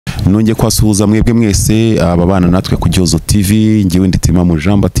nongeye kwasuhuza mwebwe mwese ababana natwe ku Gihozo TV. Ngiwe ndi Timamu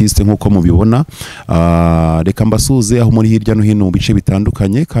Jean Baptiste nkuko mubibona. Reka mbasuhuze aho muri hirya no hino mu bice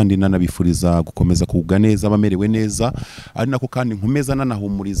bitandukanye, kandi nanabifuriza gukomeza kugubwa neza, bamerewe neza, ari nako kandi nkomeza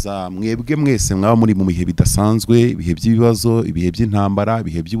nanahumuriza mwebwe mwese mwaba muri mu bihe bidasanzwe, ibihe by'ibibazo, ibihe by'intambara,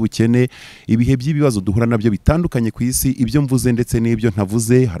 ibihe by'ubukene, ibihe by'ibibazo duhura nabyo bitandukanye ku isi. Ibyo mvuze ndetse n'ibyo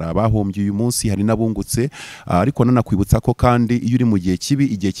ntavuze, hari abahombye uyu munsi, hari nabungutse, ariko nanakwibutsa ko kandi iyo uri mu gihe kibi,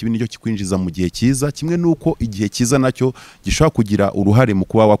 igihe kibi nicyo kikwinjiza mu gihe cyiza, kimwe nuko igihe cyiza nacyo gishobora kugira uruhare mu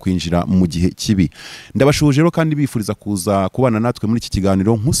kuba wakwinjira mu gihe kibi. Ndabashuje rero kandi bifuriza kuza kubana natwe muri iki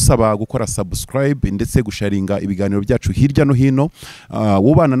kiganiro, nkusaba gukora subscribe ndetse gusharinga ibiganiro byacu hirya no hino.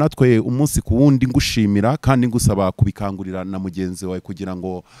 Wubana natwe umunsi ku wundi, ngushimira kandi ngusaba kubikangurira na mugenzi wawe kugira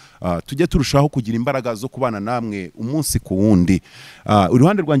ngo tujye turushaho kugira imbaraga zo kubana namwe umunsi ku wundi.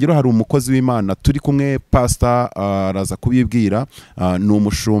 Uruhande rwanjye rero hari umukozi w'Imana turi kumwe, Pasteur araza kubibwira. Ni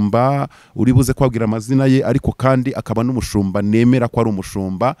umushumba uri buze kwabwira amazina ye, ariko kandi akaba n'umushumba nemera ko ari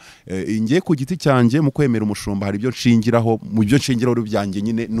umushumba. Ngiye ku giti cyanjye mu kwemera umushumba hari ibyo nshingiraho, mu byo nshingiraho rubyanjye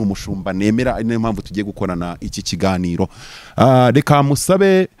nyine ni umushumba nemera, ari nayo mpamvu tugiye gukorana iki kiganiro. Reka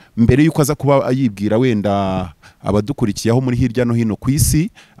musabe mbere yuko aza kuba ayibwira wenda abadukurikiye aho muri hirya no hino ku isi,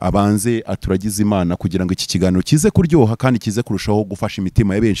 abanze aturagize Imana kugira ngo iki kiganiro kize kuryoha kandi kize kurushaho gufasha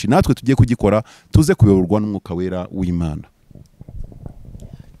imitima ya benshi, natwe tugiye kugikora tuze kuyoborwa n'Umwuka Wera w'Imana.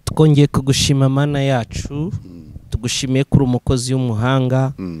 Twongeye kugushima Mana yacu, tugushimiye kuri umukozi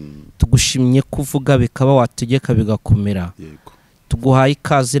w'umuhanga, tugushimye kuvuga bikaba, wategeka bigakomera. Tuguhaye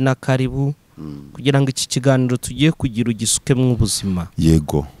ikaze na karibu kugira ngo iki kiganiro tugiye kugira ugisuke mu buzima.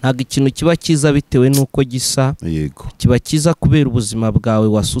 Yego. Ntago ikintu kiba cyiza bitewe nuko gisa. Yego. Kiba cyiza kubera ubuzima bwawe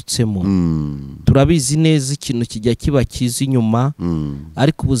wasutsemo. Turabizi neza ikintu kijya kiba cyiza inyuma,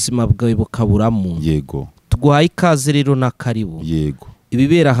 ariko ubuzima bwawe bukaburamo. Yego. Tuguhaye ikaze rero na karibu. Yego.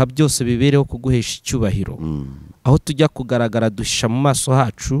 Ibibera aha byose bibereho kuguhesha icyubahiro. Aho tujya kugaragara dushisha mu maso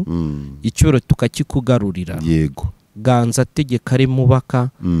hacu, icyubahiro tukakikugarurira. Yego. Ganza tegeka ari mubaka,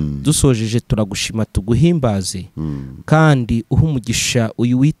 dusojeje turagushima tuguhimbaze, kandi uha umugisha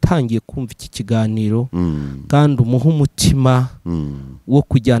uyu witangiye kumva iki kiganiro, kandi umuha umutima wo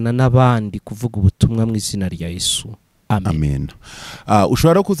kujyana n'abandi kuvuga ubutumwa mu izina rya Yesu. Amen.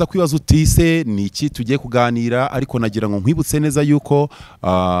 Ushobora kuza kwibaza uti se ni iki tugiye kuganira, ariko nagira ngo nkwibutse neza yuko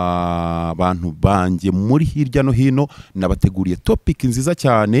abantu banjye muri hirya no hino nabateguriye topic nziza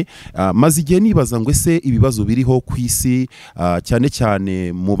cyane, maze igihe nibaza ngo ese ibibazo biriho ku isi, cyane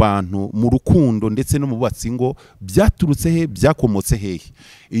cyane mu bantu, mu rukundo ndetse no mu bubatsi, ngo byaturutse he, byakomotse hehe?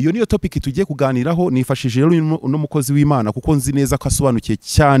 Iyo niyo topic tugiye kuganiraho. Nifashije rero no mukozi w'Imana kuko nzi neza ko asobanukiye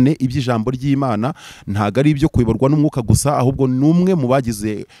cyane iby'ijambo ry'Imana, ntago ari ibyo kuyoborwa n'umwuka gusa, ahubwo numwe mu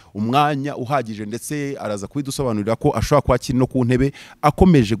bagize umwanya uhagije, ndetse araza kubidusobanurira ko ashobora kwakira no ku ntebe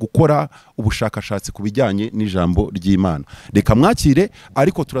akomeje gukora ubushakashatsi ku bijyanye n'ijambo ry'Imana. Reka mwakire,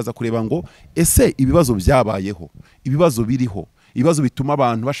 ariko turaza kureba ngo ese ibibazo byabayeho, ibibazo biriho, ibibazo bituma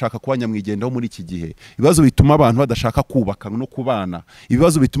abantu bashaka kuba nyamwigendaho muri iki gihe, ibibazo bituma abantu badashaka kubaka no kubana,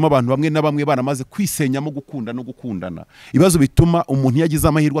 ibibazo bituma abantu bamwe na bamwe baramaze kwisenyamo gukunda no gukundana, ibibazo bituma umuntu yagize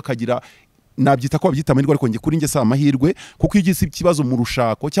amahirwe akagira, nabyita ko babyita amahirwe, ariko nge kuri nge si amahirwe, kuko iyo ugize ikibazo mu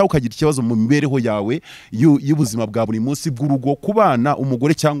rushako cyangwa ukagira ikibazo mu mibereho yawe y'ubuzima bwa buri munsi bw'urugo, kubana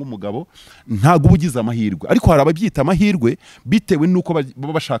umugore cyangwa umugabo, ntago uba ugize amahirwe. Ariko hari ababyita amahirwe bitewe n'uko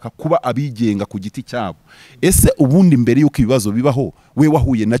baba bashaka kuba abigenga ku giti cyabo. Ese ubundi mbere y'uko ibibazo bibaho, we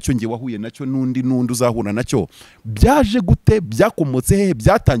wahuye nacyo, nge wahuye nacyo, n'undi uzahura nacyo, byaje gute, byakomotse hehe,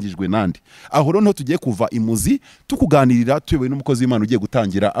 byatangijwe nande? Aho rero tugiye kuva imuzi tukuganirira, tuyobowe n'umukozi w'Imana ugiye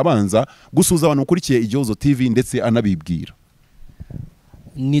gutangira abanza gusuza abantu ukurikiye Igihozo TV ndetse anabibwira.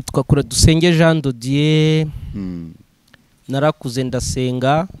 Nitwa Dusenge Jean Dodier, narakuze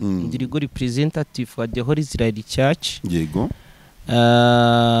ndasenga, ndirigo representative wa The Holy Israel Church. Yego.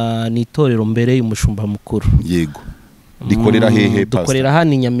 Ni itorero mbere y'umushumba mukuru. Yego. Dikorera hehe Pastor? Dukorera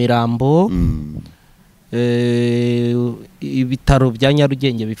hano Nyamirambo. Ibitaro bya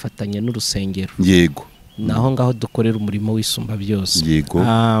Nyarugenge bifatanye n'urusengero. Yego. Naho ngaho dukorera umurimo w'Isumba byose. Yego.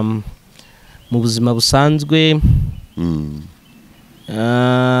 Mu buzima busanzwe,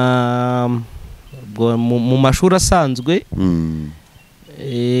 mu mashuri asanzwe,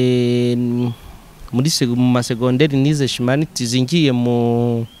 mu masegonderi nize humanities, ngiye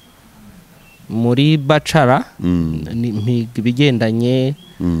muri bachelor, ibigendanye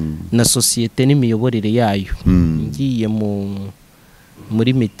na sosiyete n'imiyoborere yayo. Ngiye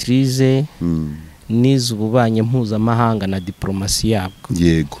muri maîtrise, nize ububanyi mpuzamahanga na diplomasi yabwo.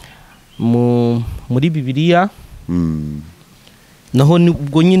 Yego. Muri Bibiliya naho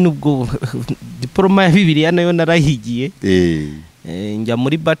ubwo nyine ubwo diploma ya Bibiliya nayo narahigiye njya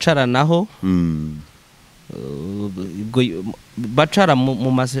muri bacara naho bacara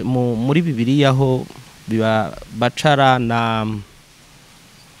muri Bibiliya ho biba bacara na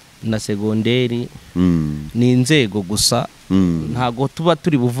segonderi ni inzego gusa ntago tuba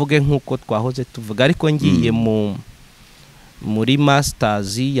turi buvuge nk'uko twahoze tuvuga ariko ngiye muri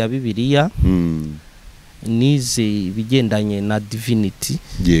masters ya Bibiliya nize ibigendanye na divinity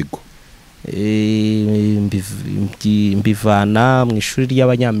yego mbivana mu ishuri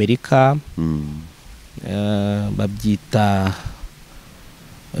ry'Abanyamerika babyita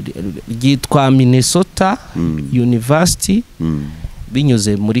ryitwa Minnesota University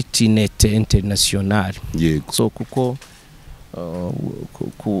binyuze muri Tinet International yego so kuko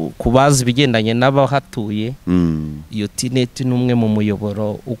kubaza ibigendanye n'abahatuye iyo Tinet numwe mu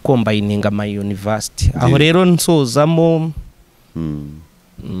muyoboro ukombayininga ama university aho rero nsozamo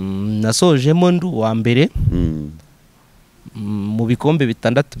nasojemo ndu wa mbere mu bikombe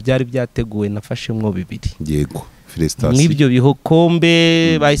bitandatu byari byateguwe nafashemwo 2 yego felicitation n'ibyo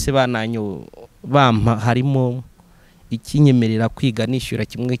bikombe bahise bananyo bampa harimo ikinyemerera kwiga nishyura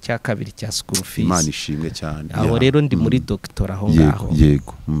 1/2 cya school fees Imana ishimwe cyane aho rero ndi muri doctora aho ngaho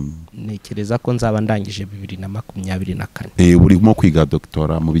yego nekereza ko nzaba ndangije 2024 urimo kwiga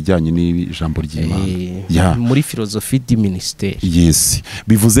doctora mu bijyanye n'ijambo ry'Imana muri philosophie du ministère yes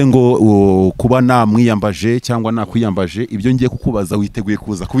bivuze ngo kuba namwiyambaje cyangwa nakwiyambaje ibyo ngiye kukubaza witeguye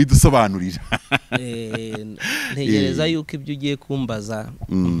kuza kubidusobanurira ntegereza yuko ibyo ugiye kumbaza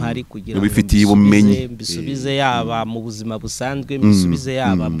mpari kugira ngo bifitiye ubumenyi bisubize yaba mu buzima busanzwe bisubize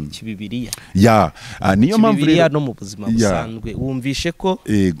yaba mu Bibiliya niyo mpamvu rero no mu buzima busanzwe wumvishe ko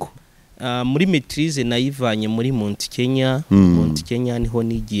yego muri maîtrise nayivanye muri Mount Kenya Mount Kenya niho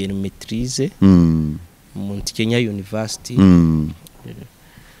nigiye maîtrise Mount Kenya University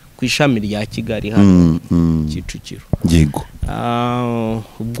ku ishami rya Kigali hano Kicukiro yego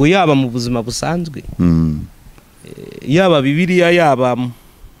ubwo yaba mu buzima busanzwe yaba Bibiliya yaba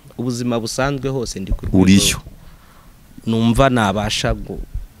ubuzima busanzwe hose ndi ku uriyo numva nabasha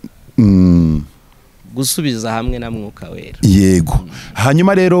gusubiza hamwe na Mwuka Wera yego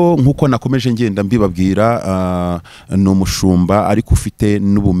hanyuma rero nkuko nakomeje ngenda mbibabwira no mushumba ariko ufite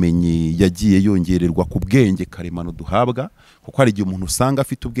n'ubumenyi yagiye yongererwa ku bwenge karemano duhabwa kuko hari igihe umuntu usanga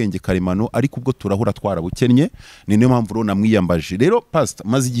afite ubwenge karemano ariko ubwo turahura twarabukennye ni niyo mpamvu rero namwiyambaje rero pastor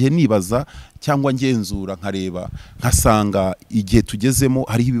maze igihe nibaza cyangwa ngenzura nkareba nkasanga igihe tugezemo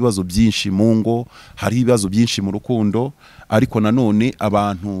hari ibibazo byinshi mu ngo hari ibibazo byinshi mu rukundo ariko nanone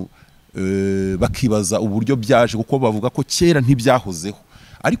abantu bakibaza uburyo byaje kuko bavuga ko kera ntibyahozeho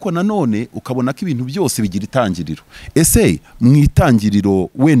ariko nanone ukabona ko ibintu byose bigira itangiriro ese mu itangiriro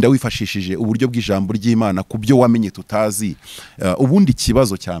wenda wifashishije uburyo bw'ijambo ry'Imana ku byo wamenye tutazi ubundi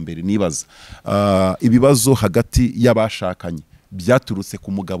kibazo cya mbere nibaza ibibazo hagati y'abashakanye byaturutse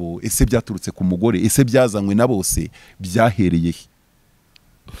ku mugabo ese byaturutse ku mugore ese byazanywe na bose byahereye he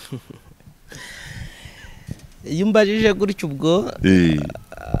iyo mbajije gutyo ubwo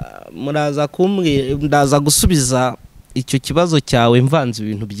muraza kumbwira ndaza gusubiza icyo kibazo cyawe mvanze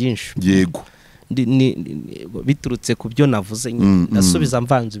ibintu byinshi yego biturutse ku byo navuze ndasubiza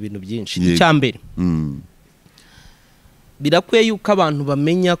mvanze ibintu byinshi icyambere birakwiye yuko abantu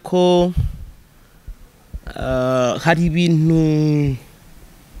bamenya ko hari ibintu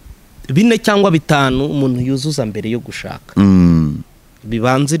 4 cyangwa 5 umuntu yuzuza mbere yo gushaka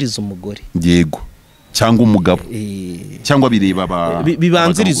bibanziriza umugore yego cyangwa umugabo cyangwa bireba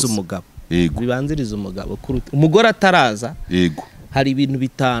bibanziriza umugabo bibanziriza umugabo umugore ataraza yego hari ibintu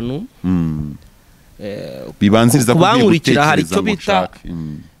 5 bibanziriza kubankurikira hari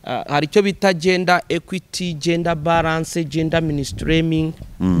icyo bita gender equity gender balance gender mainstreaming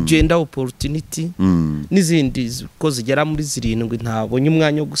gender opportunity n'izindi ko zigera muri 7 ntabonye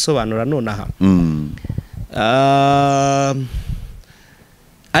umwanya wo gusobanura nonaha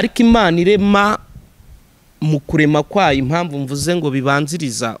ariko Imana irema mu kurema kwayo impamvu mvuze ngo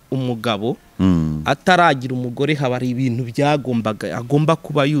bibanziriza umugabo ataragira umugore haba ari ibintu agomba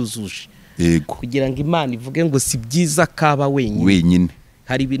kuba yuzuje kugira ngo Imana ivuge ngo si byiza kaba wenyine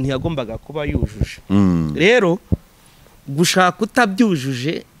hari ibintu yagombaga kuba yujuje rero gushaka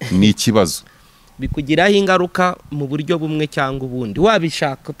utabyujuje ni ikibazo bikugiraho ingaruka mu buryo bumwe cyangwa ubundi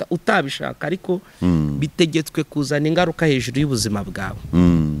wabishaka utabishaka ariko bitegetswe kuzana ingaruka hejuru y'ubuzima bwawe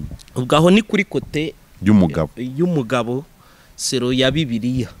ubwo aho ni kuri kote y'umugabo sero ya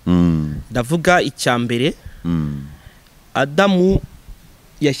Bibiliya ndavuga icyambere Adamu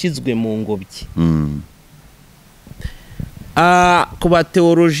yashyizwe mu ngobyi ku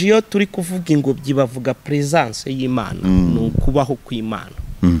bateolojiyo turi kuvuga ingobyi bavuga presence y'Imana ni ukubaho kw'Imana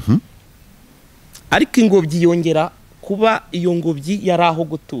ariko ingobyi yongera kuba iyo ngobyi yari aho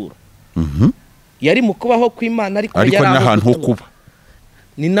gutura. Yari mu kubaho kw'Imana ariko yari n'ahantu ho kuba.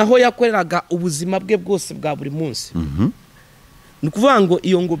 Ni naho yakoreraga ubuzima bwe bwose bwa buri munsi. Ni ukuvuga ngo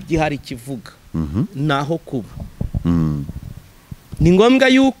iyo ngobyi hari kivuga naho kuba. Ni ngombwa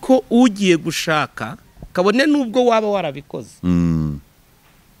yuko ugiye gushaka kabone nubwo waba warabikoze,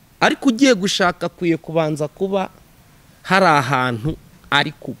 ariko ugiye gushaka kuye kubanza kuba hari ahantu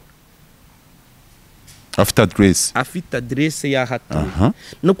ari kuba, afite adresse y'ahatuye.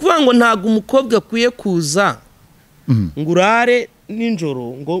 No kuvuga ngo ntago umukobwa akwiye kuza ngo urare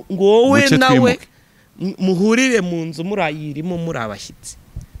ninjoro ngo wowe nawe muhurire mu nzu murayirimo muri abashyitsi.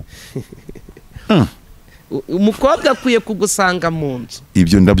 Umukobwa akwiye kugusanga mu nzu,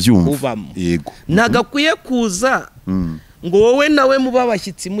 ibyo ndabyumva. Yego, nagakwiye kuza ngo wowe nawe muba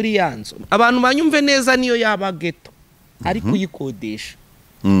abashyitsi muri yanzu. Abantu banyumve neza, niyo yaba ghetto ari kuyikodesha,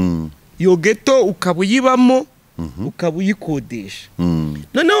 iyo ghetto ukabuyibamo ukabuyikodesha.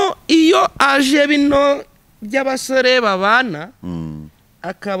 Noneho iyo aje bino by'abasore babana,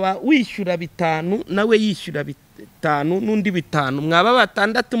 akaba wishyura 5 nawe yishyura 5 n'undi 5, mwaba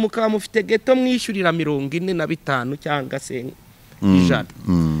 6 mukaba mufite ghetto mwishyurira 45 cyangwa se 100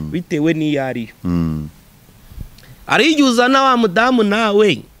 bitewe n'iyariyo. Ariyuza na wa mudamu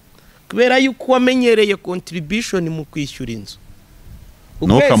nawe kubera yuko wamenyereye contribution mu kwishyura inzu.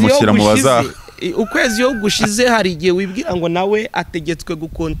 Nukamushyira mu baza. Ukwezi yo gushize hari igihe wibwira ngo nawe ategetswe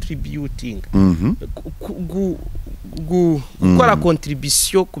gucontributing, gukora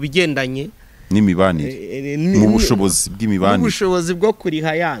contribution kubigendanye n'imibanire, mu bushobozi bw'imibanire, mu bushobozi bwo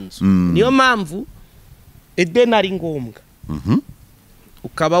kuriha yanzu. Niyo mpamvu Eden ari ngombwa.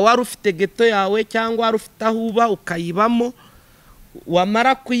 Ukaba wari ufite ghetto yawe cyangwa wari ufite aho uba ukayibamo,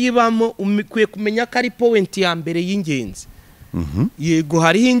 wamara kuyibamo umikwiye kumenya ko ari point ya mbere y'ingenzi. Yego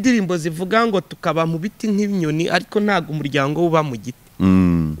hariho indirimbo zivuga ngo tukaba mu biti nk'ibinyoni, ariko ntago umuryango uba mu giti.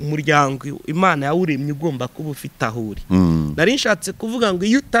 Umuryango Imana yawuremye ugomba kuba ufite aho uri. Nari nshatse kuvuga ngo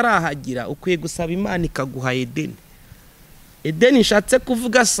iyo utarahagira ukwiye gusaba Imana ikaguha Eden. Eden nshatse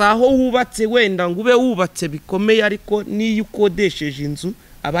kuvuga saho wubatse wenda ngo ube wubatse bikomeye, ariko niyo ukodesheje inzu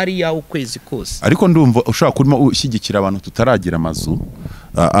aba ari yawe ukwezi kose. Ariko ndumva ushaka kurimo ushyigikira abantu tutaragira amazu.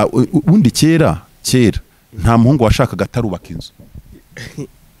 Ubundi kera nta muhungu washakaga atarubaka inzu.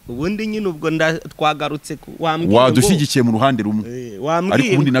 Ubundi nyine ubwo twagarutse wadushyigikiye mu ruhande rumwe,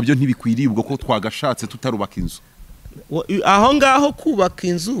 ariko ubundi nabyo ntibikwiriye ubwo ko twagashatse tutarubaka inzu. Aho ngaho kubaka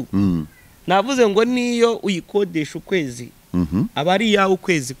inzu navuze ngo niyo uyikodesha ukwezi aba ari yawe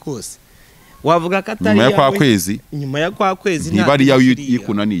ukwezi kose. Wavuga ko atari yawe nyuma ya kwa kwezi ntiba ari yawe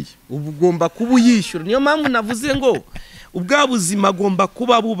yikunaniye, ugomba kuba uyishyura. Niyo mpamvu navuze ngo ubwa buzima agomba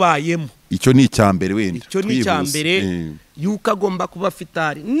kuba bubayemo. Icyo ni icyambere wenda, icyo ni icyambere yuko agomba kuba afite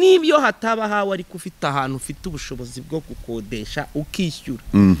ahari. Nibyo hataba hawe ariko ufite ahantu ufite ubushobozi bwo gukodesha ukishyura.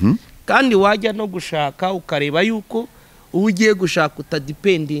 Kandi wajya no gushaka ukareba yuko ugiye gushaka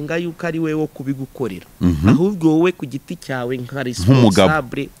utadipendinga yuko ari wewe kubigukorera, ahubwo wowe ku giti cyawe nka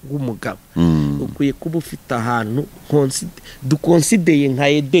responsable w'umugabo ukwiye kuba ufite ahantu dukonsideye nka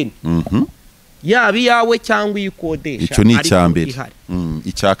Eden, yaba yawe cyangwa iyikodesha. Icyo ni icyambere.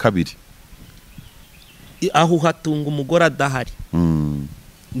 Icya kabiri, aho hatunga umugore adahari,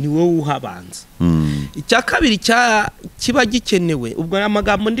 ni wowe uhabanza. Icya kabiri kiba gikenewe, ubwo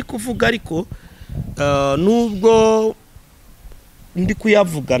amagambo ndi kuvuga ariko nubwo ndi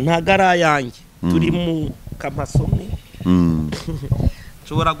kuyavuga ntago ari ayanjye, turi mu kamasomwe.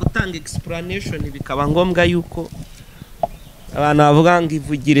 Nshobora gutanga explanation bikaba ngombwa yuko abantu bavuga ngo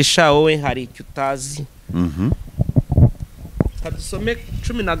ivugire sha wowe hari icyo utazi. Kadusome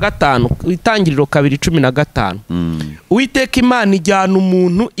 15 itangiriro 2:15. Uwiteka Imana ijyana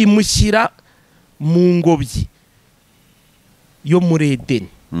umuntu imushyira mu ngobyi yo muri Eden.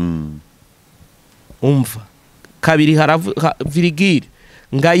 Umva kabiri virigire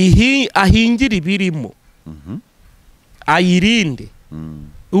ngayihi ahingira ibirimo, ayirinde.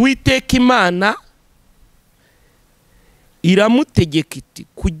 Uwiteka Imana iramutegeka iti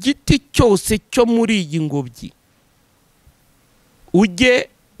ku giti cyose cyo muri iyi ngobyi ujye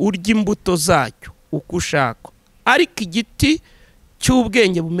urya imbuto zacyo uko ushaka, ariko igiti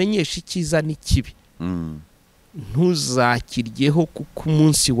cy'ubwenge bumenyesha icyiza n'ikibi ntuzakiryeho, kuko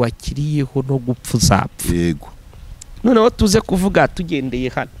umunsi wakiriyeho no gupfa uzapfa. Yego, noneho tuze kuvuga tugendeye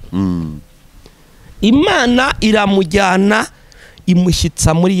hano. Imana iramujyana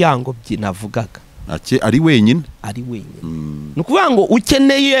imushyitsa muri ya ngobyi navugaga. Ari wenyine, ni ukuvuga ngo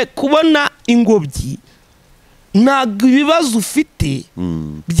ukeneye kubona ingobyi, ntabwo ibibazo ufite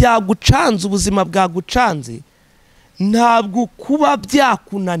byagucanze, ubuzima bwagucanze, ntabwo kuba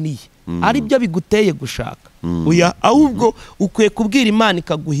byakunaniye. ari byo biguteye gushaka oya ahubwo ukwiye kubwira Imana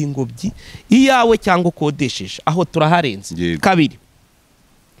ikaguha ingobyi iyawe cyangwa ukodesheje aho turaharenze. Kabiri,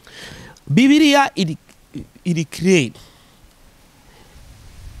 Bibiliya iri clear,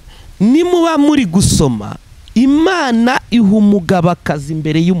 nimuba muri gusoma Imana iha umugabakazi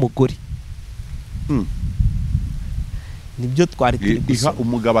imbere y'umugore. Nibyo twari turi gusoma. Iha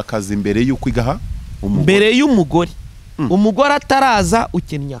umugabakazi imbere y'uko igaha mbere y'umugore. Umugore ataraza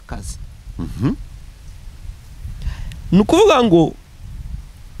ukennye akazi. Nukuvuga ngo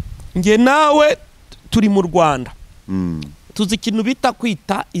nge nawe turi mu Rwanda. Tuzi ikintu bita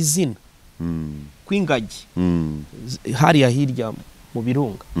kwita izina. Kwingagi. Hariya hirya mu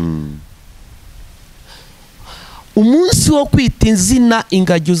birunga. Umunsi wo kwita izina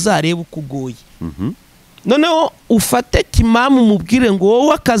ingagi uzareba uko ugoye. Noneho ufate Timamu mubwire ngo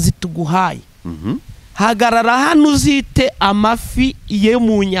wowe akazi tuguhaye. Hagarara hano uzite amafi ye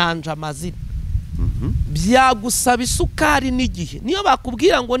mu nyanja amazina. Byagusaba isukari n'igihe. Niyo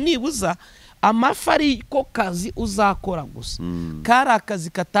bakubwira ngo nibuza amafi ari ko kazi uzakora gusa. Kari akazi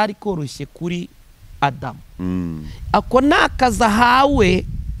katari koroshye kuri Adamu. Ako nakaza hawe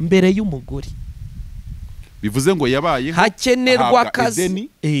mbere y'umugore. Bivuze ngo yabaye hakenerwa akazi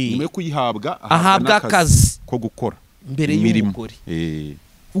nyuma yo kuyihabwa ahabwa akazi ko gukora mbere y'umugore.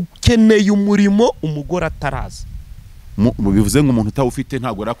 Ukeneye umurimo umugore ataraza. Bivuze ngo umuntu utawufite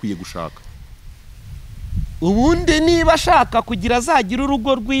ntabwo arakwiye gushaka. Ubundi niba ashaka kugira azagira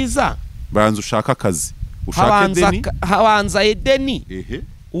urugo rwiza banza ushaka akazi, ushake deni, habanza edeni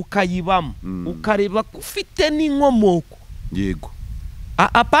ukayibamo ukareba ko ufite n'inkomoko. Yego.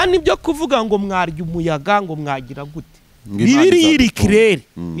 Apana ibyo kuvuga ngo mwarya umuyaga ngo mwagira gute. Bibiliya iri kirere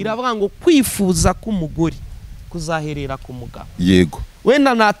iravuga ngo kwifuza k'umugore kuzaherera ku mugabo. Yego.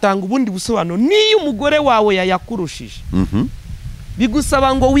 Wenda natanga ubundi busobanuro, niyo umugore wawe yayakurushije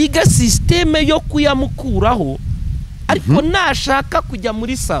bigusaba ngo wiga systeme yo kuyamukuraho, ariko nashaka kujya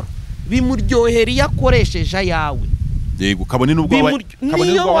muri saro bimuryohera iyo akoresheje ayawe. Yego, kabone nubwo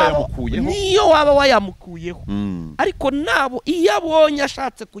wayamukuyeho. Niyo waba wayamukuyeho. Ariko nabo iyo abonye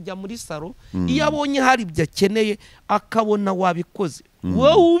ashatse kujya muri saro, iyo abonye hari ibyo akeneye akabona wabikoze,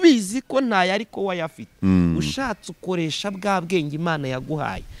 wowe ubizi ko ntayo ariko wayafite, ushatse ukoresha bwa bwenge Imana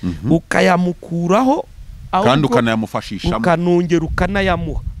yaguhaye ukayamukuraho kandi ukanayamufashishamo, ukanongera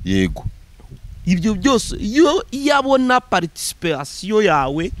ukanayamuha. Yego. Ibyo byose iyo yabona participation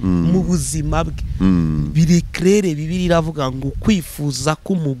yawe mu buzima bwe biri claire. Bibiliya iravuga ngo kwifuza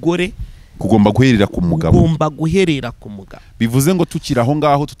k'umugore kugomba guherera ku mugabo. Ugomba guherera ku mugabo. Bivuze ngo tukiraho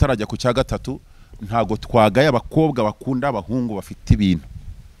ngaho tutarajya ku cya gatatu, ntago twagaye abakobwa bakunda abahungu bafite ibintu,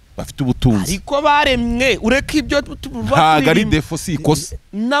 bafite ubutunzi. Ariko baremwe ureka ibyo ntago ari defo si ikosa.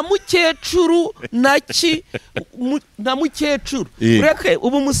 Na mukecuru na mukecuru ureke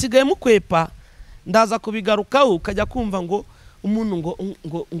ubu musigaye mukwepa. Ndaza kubigarukaho ukajya kumva ngo umuntu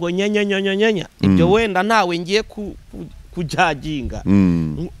ngo nyanya ibyo wenda nawe ngiye kujaginga.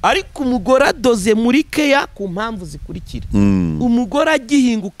 Ariko umugore adoze muri keya ku mpamvu zikurikira. Umugore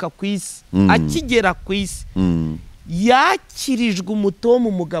agihinguka ku isi, akigera ku isi, yakirijwe umutomo,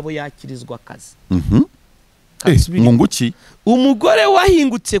 umugabo yakirizwa akazi. Munguki umugore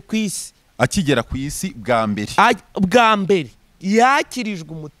wahingutse ku isi akigera ku isi bwa mbere yakirijwe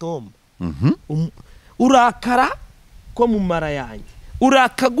umutomo. Urakara ko mu mara yanjye,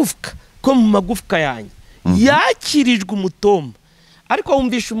 urakagufwa ko mu magufwa yanjye. Yakirijwe umutomo. Ariko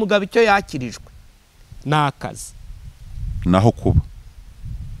wumvisha umugabo icyo yakirijwe n'akazi, naho kuba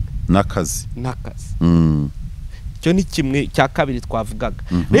n'akazi. Icyo ni kimwe cya kabiri twavugaga.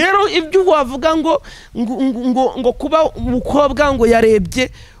 Rero ibyo wavuga ngo kuba umukobwa ngo yarebye,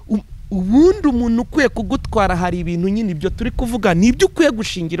 ubundi umuntu ukwiye kugutwara hari ibintu nyine ibyo turi kuvuga nibyo ukwiye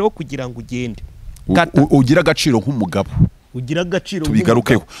gushingiraho kugira ngo ugende ugira agaciro nk'umugabo. Ugira agaciro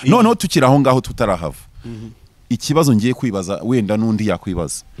tubigarukeho. Noneho tukiraho ngaho tutarahava. Ikibazo ngiye kwibaza, wenda nundi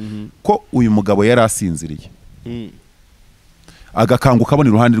yakwibaza, ko uyu mugabo yari asinziriye agakanguka abona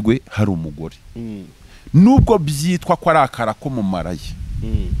iruhande rwe hari umugore, nubwo byitwa ko ari akara ko mu maraye,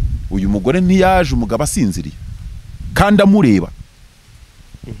 uyu mugore ntiyaje umugabo asinziriye kandi amureba.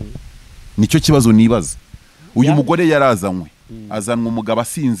 Nicyo kibazo nibaza. Uyu mugore yarazanywe, azanwa umugabo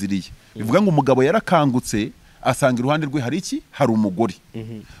asinziriye. Bivuga ngo umugabo yarakangutse asanga iruhande rwe hari iki? Hari umugore.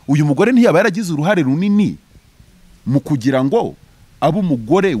 Uyu mugore ntiyaba yaragize uruhare runini mu kugira ngo abe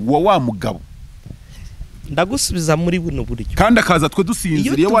umugore wa mugabo? Ndagusubiza muri buno buryo. Kandi akaza twe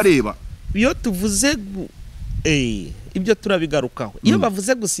dusinziriye wareba. Iyo tuvuze ibyo turabigarukaho. Iyo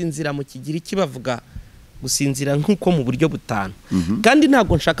bavuze gusinzira mu Kigiriki bavuga gusinzira nk'uko mu buryo butanu. Kandi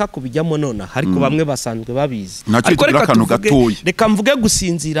ntago nshaka kubijyamo nona, ariko bamwe basanzwe babizi. Ariko reka mvuge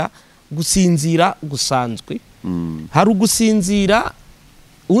gusinzira gusinzira gusanzwe hari ugusinzira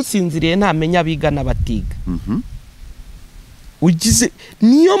usinziriye ntamenya biga n'abatiga ugize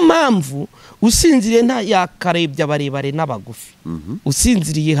niyo mpamvu usinziriye nta yakarebye abarebare n'abagufi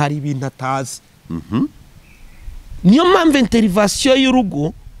usinziriye hari ibintu atazi niyo mpamvu interivasiyo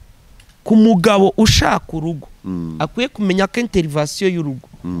y'urugo ku mugabo ushaka urugo akwiye kumenya ko interivasiyo y'urugo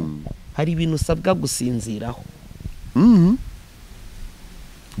hari ibintu usabwa gusinziraho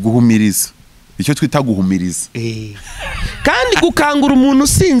guhumiriza icyo twita guhumiriza kandi gukangura umuntu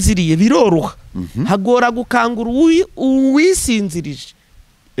usinziriye biroroha hagora gukangura uwisinzirije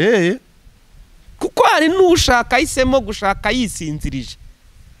kuko hari n'ushaka ahisemo gushaka yisinzirije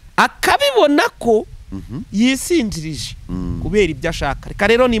akabibona ko yisinzirije kubera ibyo ashaka reka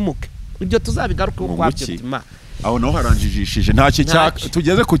rero nimuke ibyo tuzabigarukaho kwa byo Timamu aho naho haranjijishije ntacyo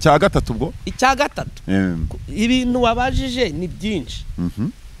tugeze ku cya gatatu ubwo icya gatatu ibintu wabajije ni byinshi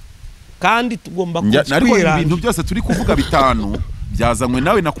kandi tugomba kutwira ibintu byose turi kuvuga bitanu byazanywe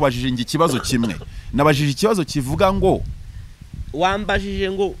nawe nakubajije ngi ikibazo kimwe nabajije ikibazo kivuga ngo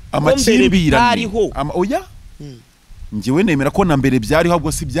wambajije ngo amakimbirane oya ngiwe nemera ko na mbere byari ahubwo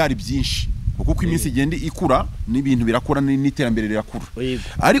si byari byinshi kuko iminsi igenda ikura n'ibintu birakura n'iterambere rirakura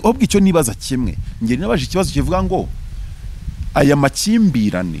ari ahubwo icyo nibaza kimwe ngiye nabaje ikibazo kivuga ngo aya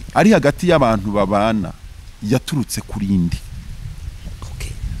makimbirane ari hagati y'abantu babana yaturutse kuri indi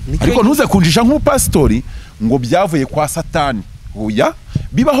ariko ntuze kunjisha nk'umupasitori ngo byavuye kwa Satani oya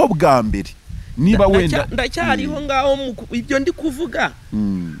bibaho bwa mbere niba wenda ndacyariho ngaho ibyo ndi kuvuga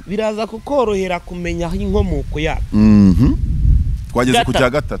biraza kukorohera kumenya inkomoko yabo twageze ku cya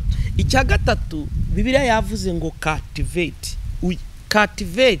gatatu icya gatatu Bibiliya yavuze ngo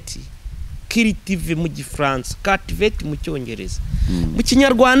cultivate cultive mu gifaransa cultivate mu cyongereza mu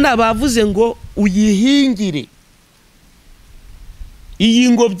kinyarwanda bavuze ngo uyihingire iyi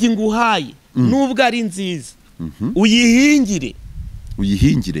ngobyi nguhaye nubwo ari nziza uyihingire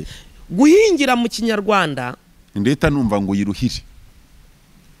guhingira mu kinyarwanda ndeta numva ngo yiruhire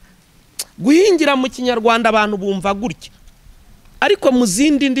guhingira mu kinyarwanda abantu bumva gutya ariko mu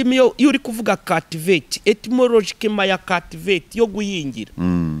zindi ndimi iyo uri kuvuga cultivate etymologically ya cultivate yo guhingira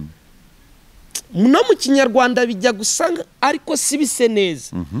no mu kinyarwanda bijya gusanga ariko si bise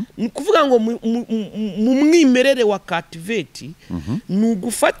neza ni kuvuga ngo mu mwimerere wa cultivate ni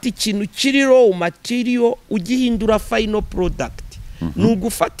ugufata ikintu kiri raw material ugihindura final product ni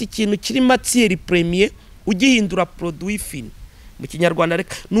ugufata ikintu kiri matière première ugihindura produit fin mu kinyarwanda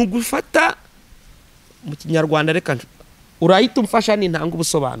reka ni ugufata mu kinyarwanda reka urahita umfasha n'intanga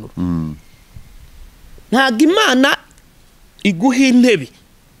ubusobanuro ntago Imana iguha intebe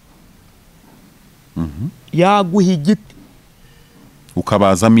yaguha igiti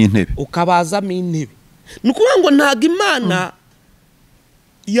ukabazamo intebe ni ukuvuga ngo ntago Imana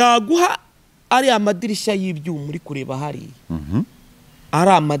yaguha ari amadirishya y'ibyuma uri kureba hariya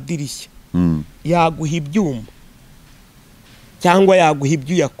ari amadirishya yaguha ibyuma cyangwa yaguha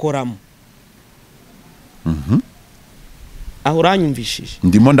ibyo uyakoramo aho uranyumvishije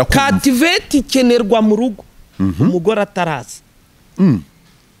ndimo ndakumva cultivate ikenerwa mu rugo umugore ataraza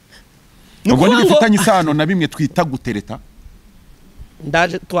ubwo ntibifitanye isano na bimwe twita gutereta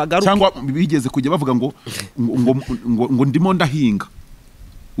ndaje twagaruka cyangwa bigeze kujya bavuga ngo ndimo ndahinga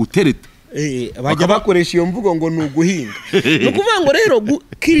utereta bajya bakoresha iyo mvugo ngo ni uguhinga ni ukuvuga ngo rero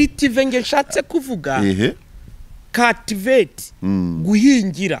cultive nge nshatse kuvuga cultivate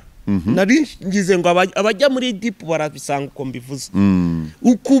guhingira nari ngize ngo abajya muri deep barabisanga uko mbivuze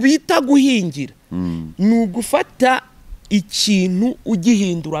ukubita guhingira ni ugufata ikintu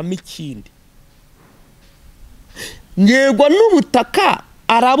ugihinduramo ikindi yego n'ubutaka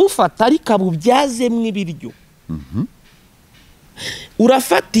arabufata ariko abubyazemo ibiryo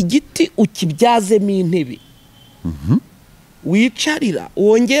urafata igiti ukibyazemo intebe wicarira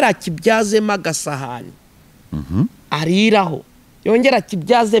wongera akibyazemo agasahani ariraho yongera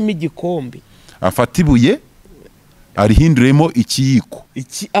akibyazemo igikombe afata ibuye arihinduremo ikiyiko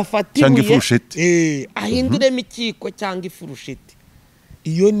cyangwa ifurusheti ahinduremo ikiyiko cyangwa ifurusheti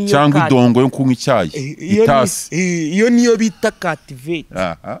iyo niyo cyangwa idongo yo kunywa icyayi itasi iyo niyo bita cultivate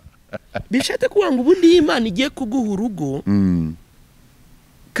bishatse kuvuga ngo ubundi Imana igiye kuguha urugo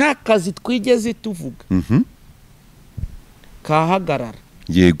ka kazi twigeze tuvuga kahagarara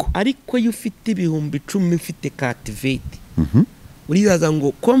yego ariko iyo ufite ibihumbi 10 ufite cultivate uribaza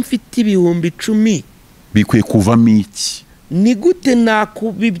ngo ko mfite ibihumbi 10 bikwiye kuvamo iki ni gute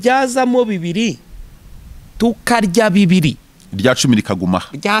nakubibyazamo 2 tukarya 2 rya 10 rikaguma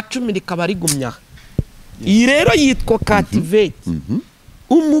rya 10 rikaba rigumya iyi rero yitwa cultivate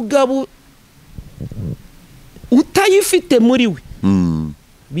umugabo utayifite muri we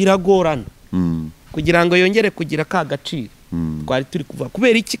biragorana kugira ngo yongere kugira ka gaciro twari turi kuva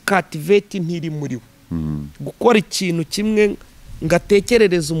kubera iki cativate ntiri muri we gukora ikintu kimwe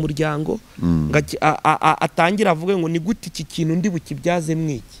ngatekerereza umuryango atangira avuge ngo ni gute iki kintu ndi bukibyaze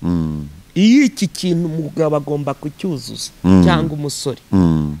mwiki iyo iki kintu umugabo agomba kucyuzuza cyangwa umusore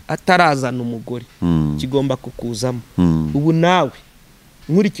atarazana umugore kigomba kukuzamo ubu nawe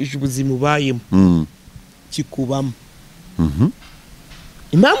nkurikije ubuzima ubayemo kikubamo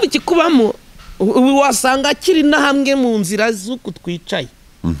impamvu kikubamo ubu wasanga kiri na hamwe mu nzira z'uko twicaye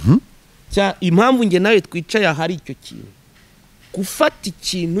impamvu nge nawe twicaye ahari icyo kintu gufata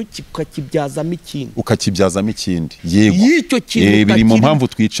ikintu ukakibyazamo ikindi ukakibyazamo ikindi yego y'icyo kintu biri mu mpamvu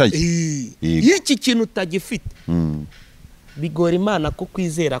twicaye y'iki kintu utagifite bigora Imana ko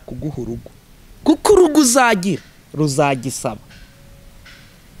kwizera kuguha urugo kuko urugo uzagira ruzagisaba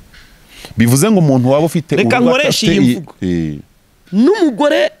bivuze ngo umuntu waba ufite reka nkoresha iyi mvugo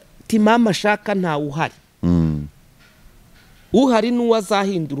n'umugore Timamu ashaka ntawe uhari uhari n'uwo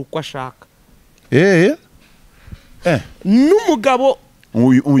azahindura uko ashaka n'umugabo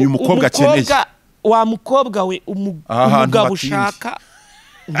uyu mukobwa akeneye wa mukobwa we umugabo ushaka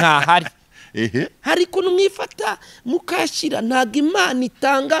ntahari hari ukuntu mwifata mukashyira ntabwo Imana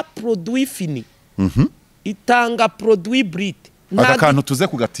itanga produit fini itanga produit brut aka kantu tuze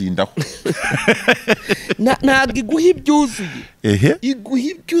kugatindaho ntabwo iguha ibyuzuye iguha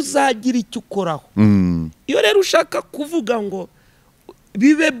ibyo uzagira icyo ukoraho iyo rero ushaka kuvuga ngo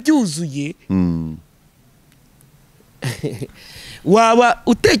bibe byuzuye waba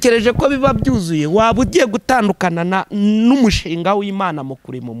utekereje ko biba byuzuye waba ugiye gutandukana n'umushinga w'Imana mu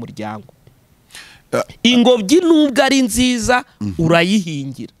kurema umuryango ingobyi nubwo ari nziza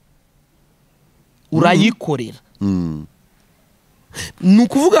urayihingira urayikorera ni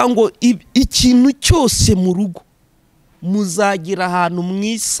ukuvuga ngo ikintu cyose mu rugo muzagira ahantu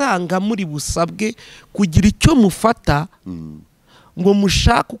mwisanga muri busabwe kugira icyo mufata ngo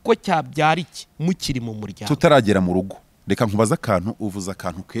mushake uko cyabyara iki mukiri mu muryango tutaragera mu rugo reka nkubaza akantu uvuza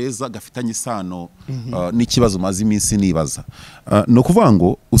akantu keza gafitanye isano n'ikibazo maze iminsi nibaza no kuvuga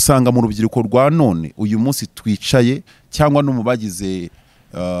ngo usanga mu rubyiruko rwa none uyu munsi twicaye cyangwa no mu bagize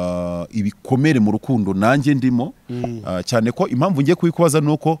ibikomere mu rukundo nanjye ndimo cyane ko impamvu ngiye kubikubaza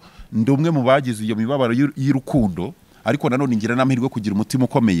nuko ndi umwe mu bagize iyo mibabaro y'urukundo ariko nanone ngira n'amahirwe kugira umutima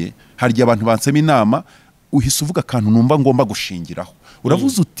ukomeye hari igihe abantu bansema inama uhise uvuga akantu numva ngomba gushingiraho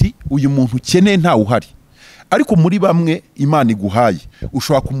uravuze uti uyu muntu ukeneye ntawe uhari ariko muri bamwe Imana iguhaye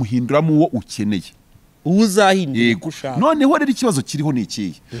ushobora kumuhinduramo uwo ukeneye uzahindura uko ushaka noneho rero ikibazo kiriho ni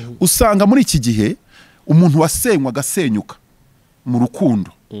ikihe usanga muri iki gihe umuntu wasenywa agasenyuka mu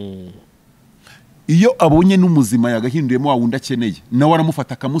rukundo iyo abonye n'umuzima yagahinduyemo wa wundi akeneye nawe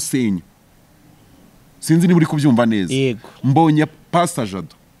aramufata akamusenya sinzi niba uri kubyumva neza mbonye Pasteur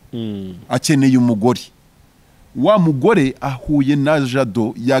Jado akeneye umugore wa mugore ahuye na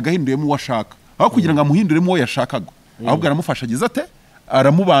Jado yagahinduyemo uwo ashaka aho kugira ngo amuhinduremo uwo yashakaga ahubwo aramufasha agize ate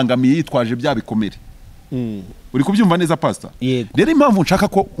aramubangamiye yitwaje bya bikomere uri kubyumva neza Pastor rero impamvu nshaka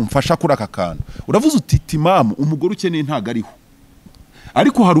ko umfasha kuri aka kantu uravuze uti Timamu umugore ukeneye ntago ariho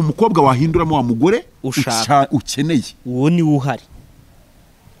ariko hari umukobwa wahinduramo wa mugore ukeneye uwo ni uhari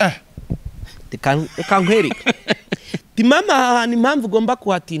reka nkwereke Timamu ahantu impamvu ugomba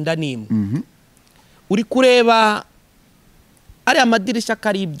kuhatinda nimwe uri kureba ari amadirishya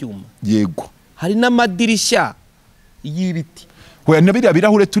kari ibyuma yego hari n'amadirishya y'ibiti hoya na biriya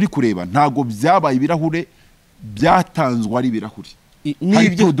birahure turi kureba ntago byabaye ibirahure byatanzwe ari ibirahure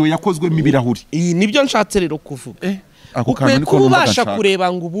hari todo yakozwemo ibirahure nibyo nshatse rero kuvuga ukwiye kuba ubasha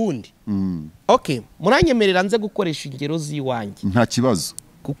kureba ngo ubundi muranyemerera nze gukoresha ingero z'iwanjye nta kibazo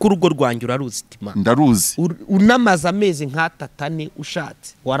kuko urugo rwanjye uraruzi Timamu ndaruzi unamaze amezi nk'atatane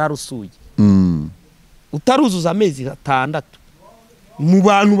ushatse wararusuye utaruzuza amezi 6 mu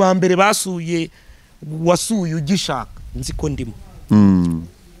bantu ba mbere basuye wasuye ugishaka nzi ko ndimo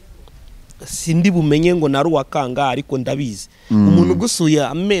sindi bumenye ngo nari wakanga ariko ndabizi umuntu gusuye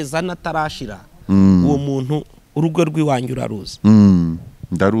amezi anatarashira uwo muntu urugo rw'iwanyu uraruzi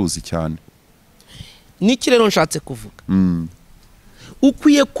ndaruzi cyane niki rero nshatse kuvuga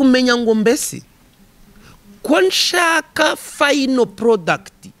ukwiye kumenya ngo mbese ko nshaka final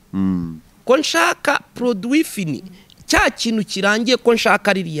product ko nshaka produit fini cya kintu kirangiye ko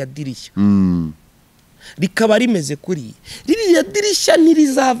nshaka ririya dirishya rikaba rimeze kuri ririya dirishya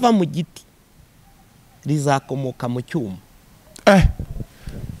ntirizava mu giti rizakomoka mu cyuma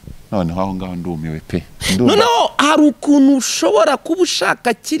noneho aho ngaho ndumiwe pe noneho hari ukuntu ushobora kuba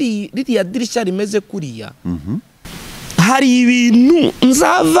ushaka ririya dirishya rimeze kuriya hari ibintu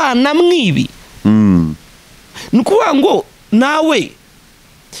nzavana mwibi ni ukuvuga ngo nawe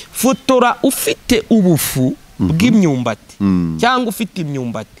fotora ufite ubufu bw'imyumbati cyangwa ufite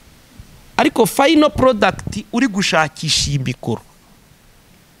imyumbati ariko final product uri gushakisha iyi mikoro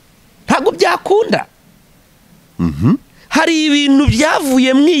ntabwo byakunda. Hari ibintu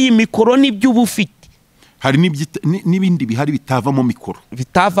byavuye mu iyi mikoro n'ibyo uba ufite, hari n'ibindi bihari bitavamo mikoro,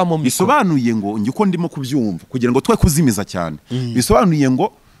 bisobanuye ngo njye uko ndimo kubyumva kugira ngo twe kuzimiza cyane, bisobanuye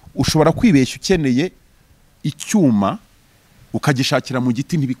ngo ushobora kwibeshya ukeneye icyuma ukagishakira mu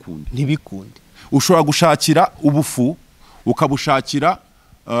giti ntibikunde. Ushobora gushakira ubufu ukabushakira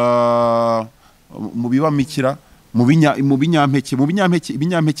mu bibamikira mu binyampeke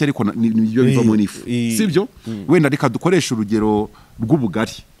ariko nibyo bivamo n'ifu, sibyo? Wenda reka dukoresha urugero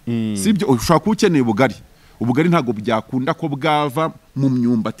rw'ubugari, sibyo? Ushobora kuba ukeneye ubugari ntabwo byakunda ko bwava mu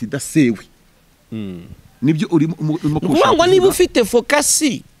myumbati idasewe. Nibyo urimo kuvuga ngo niba ufite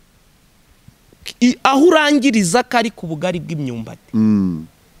fokasi aho urangiriza ko ari ku bugari bw'imyumbati,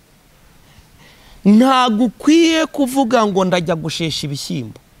 ntabwo ukwiye kuvuga ngo ndajya gushesha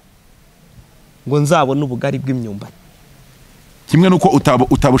ibishyimbo ngo nzabone ubugari bw'imyumbati. Kimwe nuko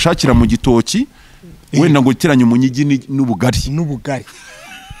utabushakira mu gitoki wenda ngo uteranye umunyigi n'ubugari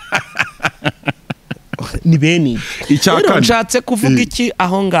ni bene rero nshatse kuvuga iki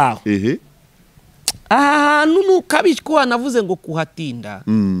aho ngaho. Ahantu nukabishye ko wanavuze ngo kuhatinda,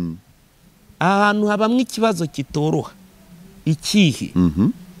 ahantu habamwe ikibazo kitoroha. Ikihe?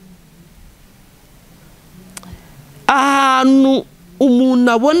 Ahantu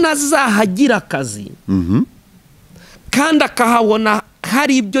umuntu abona azahagira akazi kandi akahabona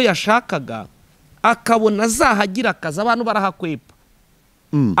hari ibyo yashakaga, akabona azahagira akazi, abantu barahakwepa,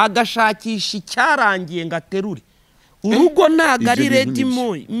 agashakisha icyarangiye ngo aterure. Urugo ntabwo ari ready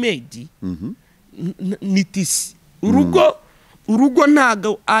made, ni tisi. Urugo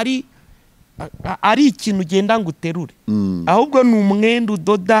ntabwo ari ikintu ugenda ngo uterure, ahubwo ni umwenda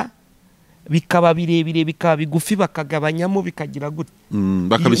udoda bikaba birebire bikaba bigufi bakagabanyamo bikagira gute,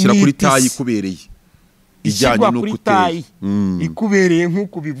 bakabishyira kuri tayi ikubereye, ijyanye n'uko uteye, ikubereye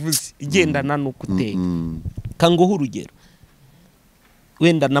nk'uko bivuze, igendana n'uko uteye. Kanguha urugero,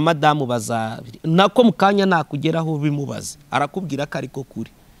 wenda na madamu bazabiri nako mu kanya nakugeraho bimubaza arakubwira ko ariko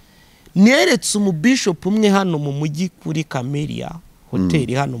kuri. Neretse umubishop umwe hano mu mujyi kuri Camellia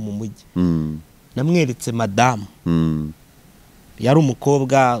hoteli hano mu mujyi, namweretse madamu, yari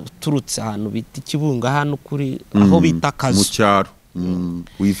umukobwa uturutse ahantu bita Ikibunga hano kuri aho bita Akazu mu cyaro,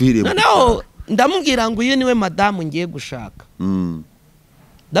 wiviriye noneho ndamubwira ngo iyo niwe madamu ngiye gushaka.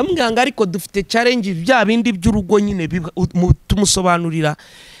 Ndamubwira ngo ariko dufite challenges bya bindi by'urugo nyine, tumusobanurira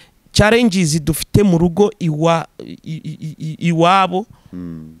challenges dufite mu rugo iwabo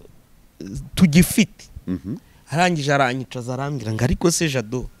tugifite. Arangije aranyicaza arambwira ngo ariko se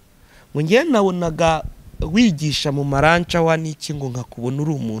Jado, ngo ngiye nabonaga wigisha mu maranca wa niki ngo nkakubona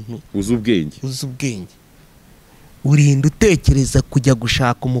uri umuntu uzi ubwenge, urinda utekereza kujya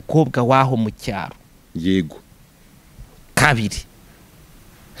gushaka umukobwa waho mu cyaro. Yego. Kabiri,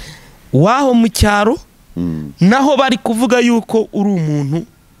 waho mu cyaro naho bari kuvuga yuko uri umuntu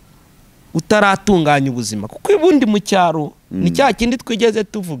utaratunganya ubuzima, kuko ubundi mu cyaro ni cya kindi twigeze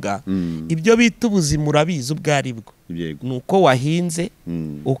tuvuga, ibyo bita ubuzima urabizi ubwo ari bwo, nuko wahinze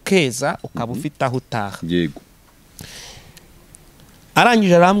ukeza ukaba ufite aho utaha. Yego.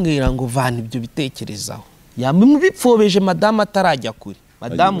 Arangije arambwira ngo vana ibyo bitekerezaho, yamubipfobeje madamu atarajya kure.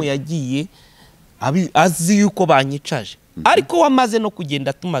 Madamu yagiye azi yuko banyicaje, ariko wamaze no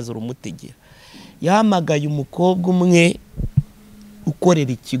kugenda tumaze urumutegera, yahamagaye umukobwa umwe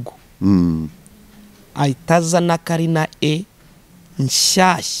ukorera ikigo, ahita azana Karina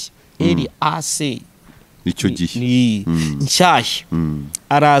nshyashya LAC icyo gihe ni nshyashya.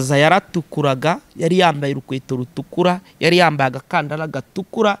 Araza yaratukuraga, yari yambaye urukweto rutukura, yari yambaye agakandara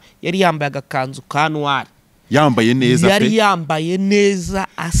gatukura, yari yambaye agakanzu ka noir, yambaye neza pe, yari yambaye neza,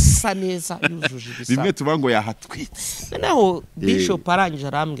 asa neza, yujuje ibisabwa. Bimwe tuvuga ngo yahatwitse. Noneho bishop arangije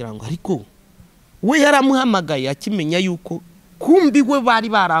arambwira ngo ariko we yaramuhamagaye akimenya yuko kumbi we bari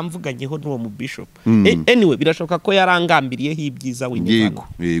baramvuganyeho n'uwo mu bishop. Anyway birashoboka ko yarangambiriyeho ibyiza w'Imana.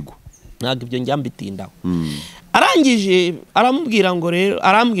 Yego. Ntabwo ibyo njya mbitindaho. Arangije aramubwira ngo rero,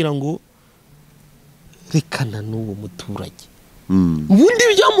 arambwira ngo rekana n'uwo muturage. Ubundi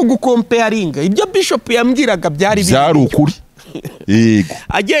byo mu gukomparinga ibyo bishop yambwiraga byari ukuri. Yego.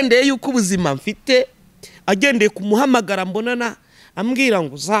 Agendeye yuko ubuzima mfite, agendeye kumuhamagara mbonana, ambwira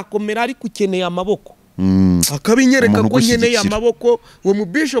ngo uzakomera ariko ukeneye amaboko. Akabinyereka ko nkeneye amaboko. Uwo mu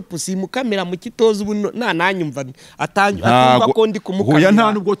bishop simukamera mu kitozo ubu nanyumva atumva ko ndi kumukamera. Hoya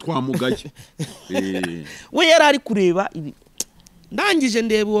nta nubwo twamugaye. We yari ari kureba ibi. Ndangije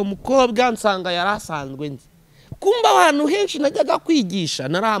ndeba uwo mukobwa nsanga yarasanzwe nzi. kumba abantu henshi najyaga kwigisha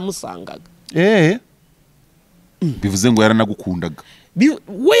naramusangaga bivuze ngo yaranagukundaga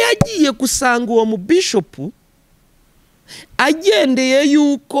we yagiye gusanga uwo mu bishop agendeye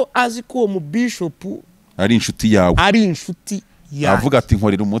yuko azi ko uwo mu bishop ari inshuti yawe avuga ati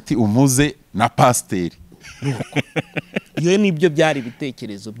nkorera umuti umuze na pasiteri iyo nibyo byari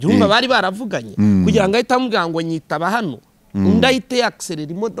ibitekerezo byumva bari baravuganye kugira ngo ahite amubwira ngo nyitaba hano undi ahite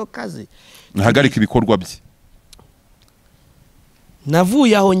yakserera imodoka ze ahagarika ibikorwa bye.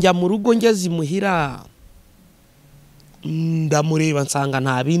 Navuye aho njya mu rugo ngeze imuhira ndamureba nsanga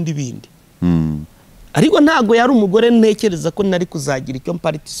nta bindi ariko ntago yari umugore ntekereza ko nari kuzagira icyo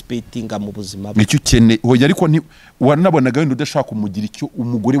participatinga mu buzima bwe. Nicyo ukene hoya ariko wanabonaga wenda udashaka kumugira icyo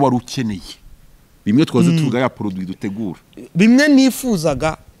umugore wari ukeneye. Bimwe twaze tuvuga ya produit dutegura. Bimwe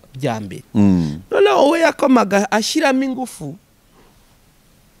nifuzaga bya mbere. Noneho we yakomaga ashyiramo ingufu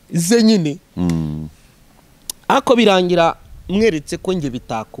ze nyine. Ako birangira mweretse ko nge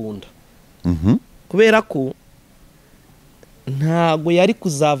bitakunda. Kubera ko ntago yari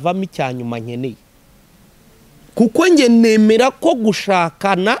kuzavamo icyanyuma nkeneye. Kuko nge nemera ko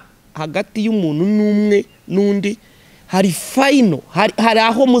gushakana hagati y'umuntu n'umwe n'undi hari final, hari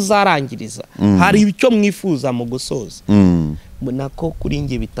aho muzarangiriza, hari icyo mwifuza mu gusoza. Mbona ko kuri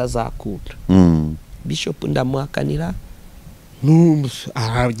nge bitazakunda. Bishop ndamuhakanira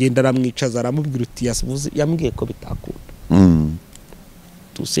aragenda aramwicaza aramubwira uti yambwiye ko bitakunda.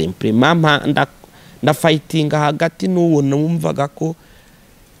 Tout simplement ndafightinga hagati n'uwo numvaga ko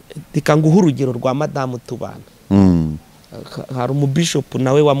ndikanguha urugero rwa madamu tubana. Hari umubishop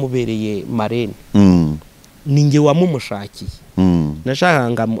nawe wamubereye marene. Ninge wamumushakiye.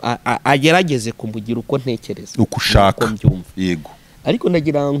 Nashaka agerageze kumugira uko ntekereza. Uko ushaka. Yego. Ariko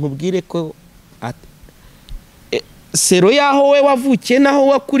ndagira nkubwire ko sero yaho we wavukiye naho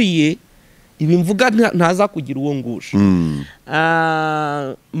wakuriye ibi mvuga ntaza kugira uwo ngusha.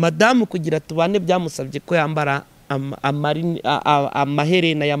 Madamu kugira tubane byamusabye ko yambara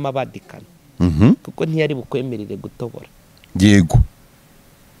amaherena y'amabadikana. Kuko ntiyari bukwemerere gutobora. Yego.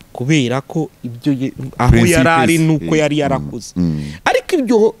 Kubera ko ibyo aho yarari nuko yari yarakuze. Ariko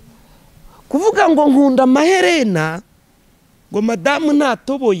ibyo kuvuga ngo nkunda amaherena ngo madamu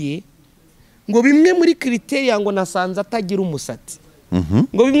ntatoboye ngo bimwe muri criteria ngo nasanze atagira umusatsi.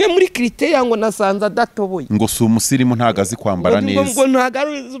 Ngo bimwe muri criteria ngo nasanze adatoboye. Ngo si umusirimu ntagazi kwambara neza. Ngo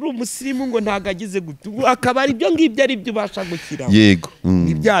ntagazi umusirimu ngo ntagagize gutu. Akaba ari byo ngibyo ari byo basha gukira. Yego.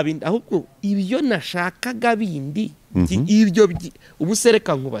 Ni bya bindi ahubwo ibyo nashakaga bindi ibyo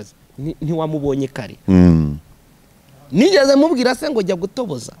ubusereka nkubaza ntiwamubonye kare. Nigeze mubwira se ngo jya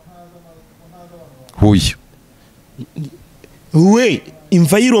gutoboza. Huyo. We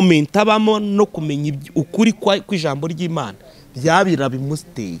environment abamo no kumenya ukuri kw'ijambo ry'Imana byabira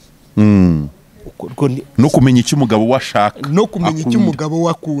bimusteye. No kumenya icyo umugabo washaka. No kumenya icyo umugabo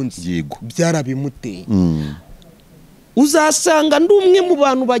wakunze. Yego. Byarabimuteye. Uzasanga ndumwe mu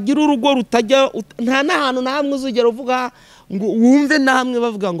bantu bagira urugo rutajya nta nahantu na hamwe uzugera uvuga ngo wumve na hamwe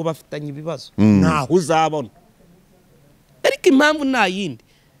bavuga ngo bafitanye ibibazo. Ntaho uzabona. Ariko impamvu nta yindi.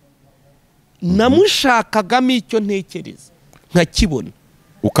 Namushakagamo icyo ntekereza nkakibona.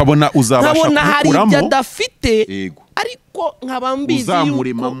 Ukabona uzabasha kukuramo. Hari ibyo adafite. Yego. Ariko nkabambizi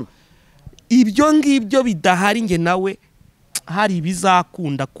yuko ibyo ngibyo bidahari nge nawe hari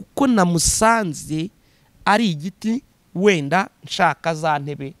ibizakunda kuko namusanze ari igiti wenda nshaka za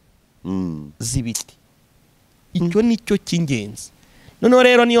ntebe z'ibiti. Icyo nicyo cy'ingenzi. Noneho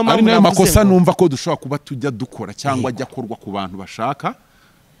rero niyo mpamvu navuze makosa numva ko dushobora kuba tujya dukora cyangwa ajya korwa ku bantu bashaka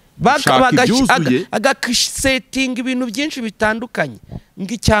agasetting ibintu byinshi bitandukanye.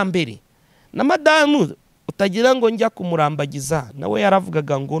 Ng'icyambere na madamu utagira ngo njya kumurambagiza nawe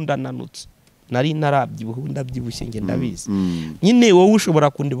yaravugaga ngo ndananutse. Nari narabyibuhu ndabyibushye nge ndabizi. Nyine wowe ushobora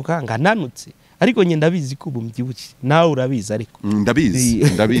kundibuka ngananutse ariko nge ndabizi ko ubumbyibutse nawe urabizi ariko.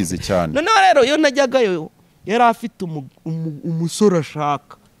 Ndabizi cyane. Noneho rero yo najyagayo yari afite umusore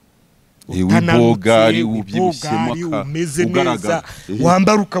ashaka. Ubogari ubyibushyemo umeze neza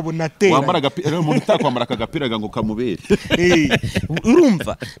wambara ukabona atera. Wambara agapira umuntu utakwambara akagapira ngo kamubere.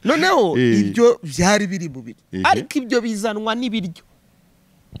 Urumva noneho ibyo byari biri bubiri. Ariko ibyo bizanwa n'ibiryo.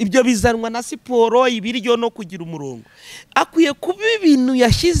 Ibyo bizanwa na siporo ibiryo no kugira umurongo. Akwiye kuba ibintu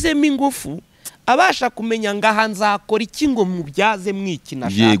yashyizemo ingufu abasha kumenya ngaha nzakora iki ngo mubyaze mwikina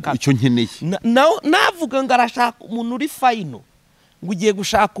shaka. Yego icyo nkeneye. Navuga ngo arashaka umuntu uri final. Ngo ugiye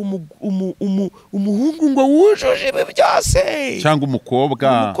gushaka umuhungu ngo wujuje ibi byose cyangwa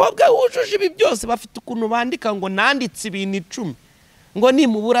umukobwa wujuje ibi byose bafite ukuntu bandika ngo nanditse ibintu 10 ngo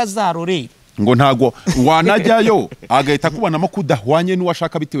nimubura zarorere ngo ntago wanajyayo agahita kubonamo kudahwanye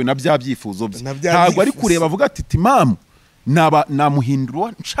n'uwashaka bitewe na bya byifuzo bye ntago ari kureba avuga ati Timamu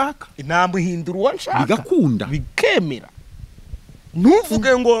namuhindura nshaka bigakunda bikemera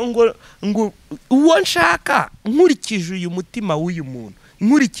ntuvuge ngo uwo nshaka nkurikije uyu mutima w'uyu muntu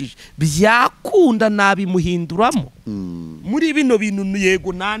nkurikije byakunda nabimuhinduramo muri bino bintu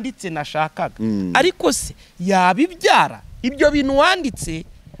yego nanditse nashakaga ariko se yabibyara ibyo bintu wanditse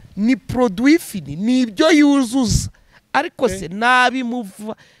ni produit fini ni ibyo yuzuza ariko se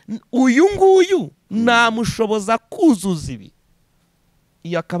nabimuva uyu nguyu namushoboza kuzuza ibi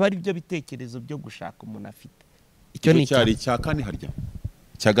iyo akaba ari byo bitekerezo byo gushaka umuntu afite icyo ni cyari cya kane harya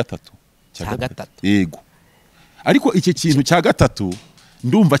cya gatatu yego ariko iki kintu cya gatatu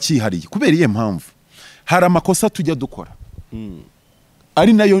ndumva cyihariye kubera iye mpamvu hari amakosa tujya dukora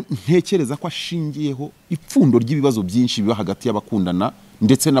ari nayo ntekereza ko ashingiyeho ipfundo ry'ibibazo byinshi biba hagati y'abakundana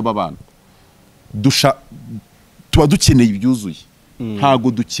ndetse n'ababana tuba dukeneye ibyuzuye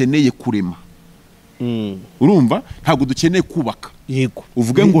ntago dukeneye kurema urumva ntago dukeneye kubaka yego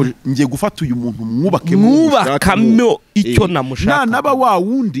uvuge ngo ngiye gufata uyu muntu mwubakamo icyo namushaka naba wa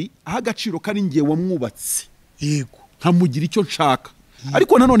wundi aho agaciro kari ngiye wamwubatse yego nkamugira icyo nshaka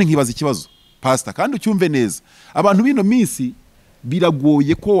ariko nanone nkibaza ikibazo pastor kandi ucyumve neza abantu bino minsi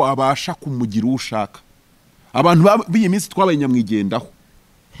biragoye ko wabasha kumugira ushaka abantu biye minsi twabaye nyamwigendaho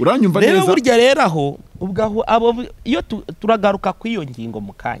uranyumva neza rero burya rero aho ubwaho abo iyo turagaruka ku iyo ngingo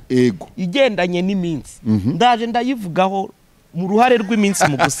mu kanya yego igendanye n'iminsi ndaje ndayivugaho mu ruhare rw'iminsi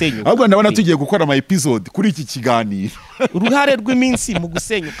mu gusenyuka ahubwo ndabona tugiye gukora ama episode kuri iki kiganiro uruhare rw'iminsi mu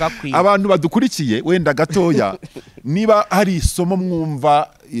gusenyuka kwiye abantu badukurikiye wenda gatoya niba hari isomo mwumva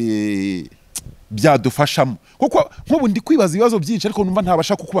byadufashamo kuko nk'ubu ndi kwibaza ibibazo byinshi ariko numva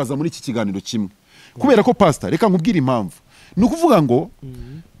ntabasha kukubaza muri iki kiganiro kimwe kubera ko pastor reka nkubwire impamvu ni ukuvuga ngo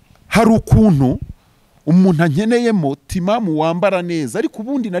hari ukuntu umuntu ankeneyemo Timamu wambara neza ariko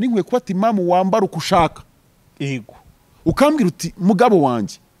ubundi nari nkwiye kuba Timamu wambara uko ushaka yego ukambwira uti mugabo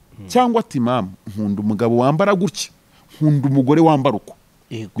wanjye cyangwa Timamu nkunda umugabo wambara gutya nkunda umugore wambara uko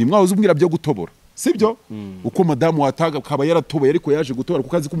ni mwahoze umbwira byo gutobora sibyo uko madamu wataga akaba yaratoboye ariko yaje gutobora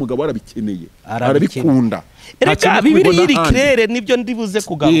kuko azi ko umugabo arabikeneye arabikunda erega bibiri iri kirere nibyo ndibuze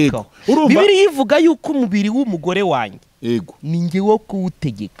kugarukaho bibiri ivuga yuko umubiri w'umugore wanjye yego ni nge wo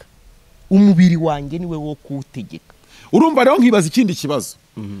kuwutegeka umubiri wanjye niwe wo kuwutegeka urumva rero nkibaza ikindi kibazo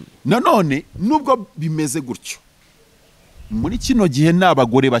nanone nubwo bimeze gutyo muri kino gihe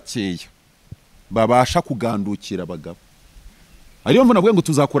n'abagore bakeya babasha kugandukira abagabo ariyo mvuna bwe ngo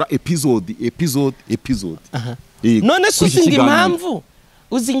tuzakora episode none se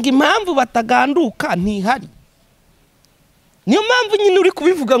uzinga impamvu bataganduka ntihari niyo mpamvu nyine uri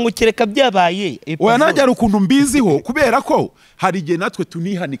kubivuga ngo kereka byabaye oya najya ari ukuntu mbiziho kubera ko hari igihe natwe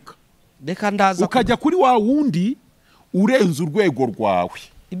tunihanika reka ndaza ukajya kuri wa wundi urenze urwego rwawe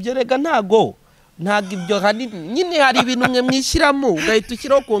ibyo rega ntago ibyo nyine hari ibintu mwe mwishyiramo ugahita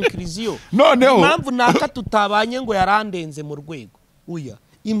ushyiraho conclusion noneho impamvu naka tutabanye ngo yarandenze mu rwego uya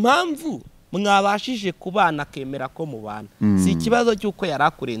impamvu mwabashije kubana akemera ko mubana si ikibazo cy'uko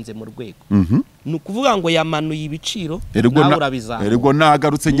yarakurenze mu rwego ni ukuvuga ngo yamanuye ibiciro nawe urabizana erego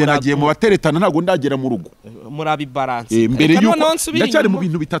nagarutse nge nagiye mu bateretana ntabwo ndagera mu rugo murabibaranse mbere yuko ndacyari mu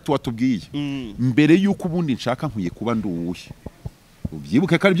bintu bitatu watubwiye mbere yuko ubundi nshaka nkwiye kuba nduwuhe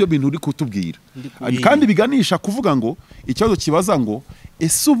ubyibuke ko ari byo bintu uri kutubwira kandi biganisha kuvuga ngo ikibazo kibaza ngo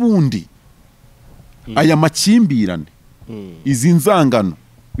ese ubundi aya makimbirane izi nzangano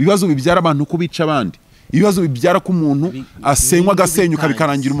ibibazo bibyara abantu ko bica abandi ibibazo bibyara ko umuntu asenywa agasenyuka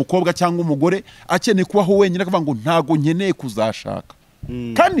bikarangira umukobwa cyangwa umugore akeneye kubaho wenyine akavuga ngo ntago nkeneye kuzashaka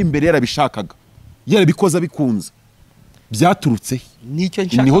kandi imbere yarabishakaga yarabikoza bikunze byaturutse nicyo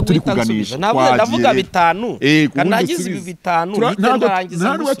nshaka niho turi kuganisha ndavuga bitanu kanagize ibi bitanu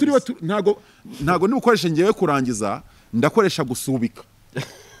ntago nibukoresha ngewe kurangiza ndakoresha gusubika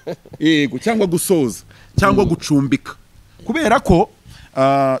yego cyangwa gusoza cyangwa gucumbika kubera ko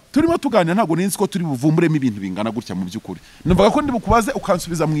turimo tuganira ntago ninzi ko turi buvumburemo ibintu bingana gutya mu by'ukuri numvaga ko ndi bukubaze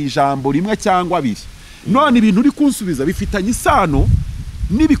ukansubiza mu ijambo rimwe cyangwa abiri none ibintu uri kunsubiza bifitanye isano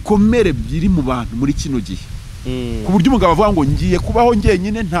n'ibikomere biri mu bantu muri kino gihe ku buryo umugabo avuga ngo ngiye kubaho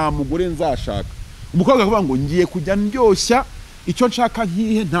njyenyine nta mugore nzashaka umukobwa avuga ngo ngiye kujya ndyoshya icyo nshaka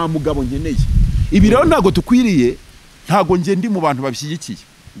nkihe nta mugabo nkeneye ibi rero ntago tukwiriye ntago ngiye ndi mu bantu babishyigikiye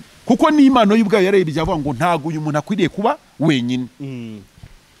kuko n'Imana y'ubwayo yarebye avuga ngo ntago uyu muntu akwiriye kuba wenyine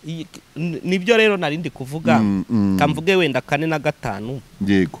nibyo rero narindi kuvuga kamvuge wenda 4 na 5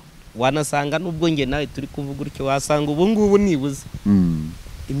 yego wanasanga nubwo nge nawe turi kuvuga uryo wasanga ubu ngubu nibuze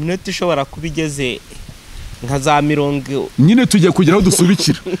iminota ishobora kubigeze nka za 40 nyine tugiye kugeraho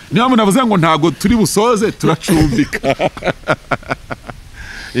dusubikira niba munavuze ngo ntago turi busoze turacumbika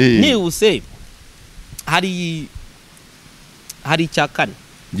ni use hari icyakane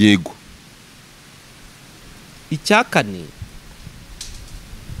yego icyakane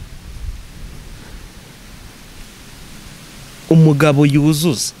umugabo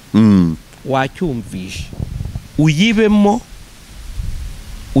yuzuza wacyumvishe uyibemo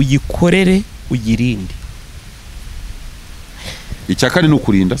uyikorere uyirinde icyakane ni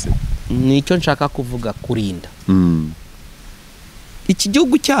ukurinda se nicyo nshaka kuvuga kurinda iki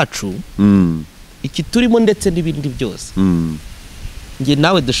gihugu cyacu iki turimo ndetse n'ibindi byose nge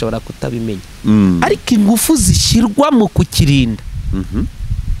nawe dushobora kutabimenya ariko ingufu zishyirwa mu kukirinda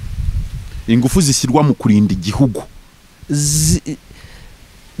ingufu zishyirwa mu kurinda igihugu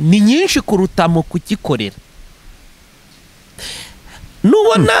ni nyinshi kuruta mu kugikorera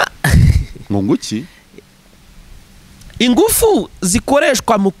nubona ngo nguki ingufu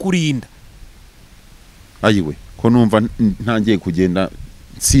zikoreshwa mu kurinda ayiwe ko numva ntangiye kugenda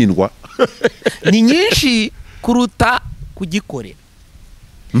nsindwa ni nyinshi kuruta kugikorera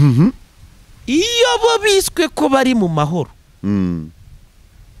iyo bo biswe ko bari mu mahoro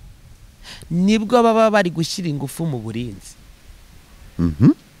nibwo baba bari gushyira ingufu mu burinzi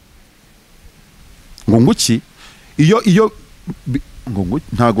ngo nguki iyo ngo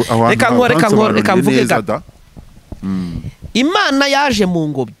ntago abantu reka mvuge gato Imana yaje mu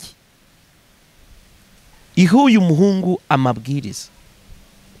ngobyi ihuye umuhungu amabwiriza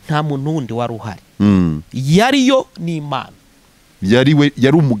nta muntu wundi wari uhari yariyo ni Imana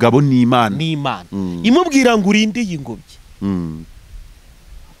yari umugabo ni Imana imubwira ngo urinde iyi ngobyi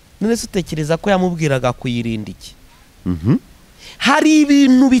none se utekereza ko yamubwiraga kuyirinda iki hari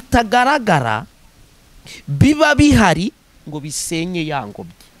ibintu bitagaragara biba bihari ngo bisenye ya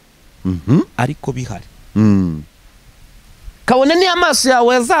ngobyi ariko bihari kabone ni amaso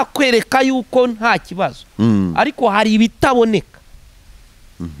yawe azakwereka yuko nta kibazo ariko hari ibitaboneka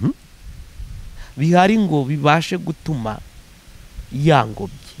bihari ngo bibashe gutuma ya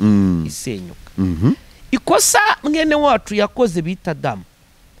ngobyi isenyuka ikosa mwene wacu yakoze bita Adamu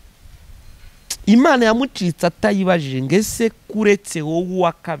Imana yamucitse atayibajije ngese kuretse wowe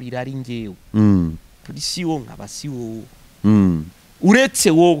wa kabiri ari ngewe turi si wowe nkaba si wowe uretse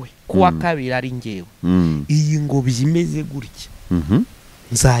wowe kuwa kabiri ari ngewe iyi ngobyi imeze gutya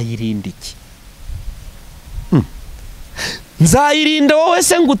nzayirinda iki nzayirinda wowe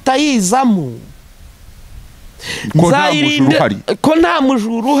se ngo utayizamo nzayirinda ko nta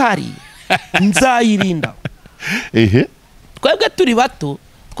mujuru uhari nzayirinda twebwe turi bato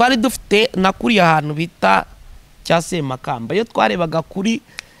twari dufite nakuriye ahantu bita cya Semakamba iyo twarebaga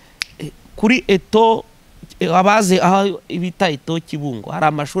kuri eto abaze aho bita eto Kibungo hari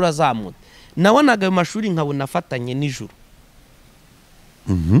amashuri azamutse nabonaga ayo mashuri nkabona afatanye nijoro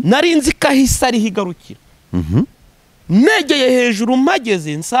nari nzi ko ahise ariho igarukira negeye hejuru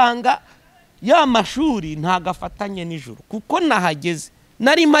mpageze nsanga ya mashuri ntago afatanye nijoro kuko nahageze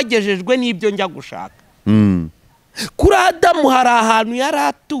nari mpagejejwe n'ibyo njya gushaka kuri Adamu hari ahantu yari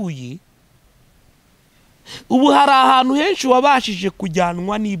atuye ubu hari ahantu henshi wabashije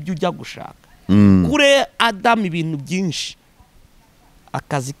kujyanwa n'ibyo ujya gushaka kure Adamu ibintu byinshi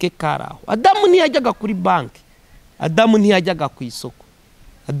akazi ke karaho Adamu ntiyajyaga kuri banki Adamu ntiyajyaga ku isoko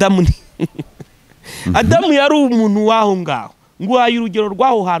Adamu yari umuntu waho ngaho ngo uhaye urugero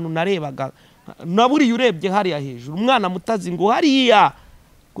rw'aho hantu narebaga naburiye urebye hariya hejuru umwana mutazi ngo hariya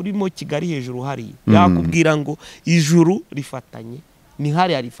kurimo Kigali hejuru hariya yakubwira ngo ijuru rifatanye ni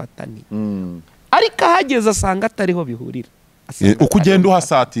hariya rifatanye ariko ahageze asanga atariho bihurira uko ugenda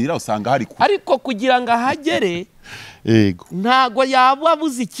uhasatira usanga hari ariko kugira ngo ahagere ntago yaba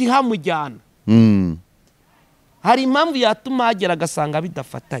abuze ikihamujyana hari impamvu yatuma hagera agasanga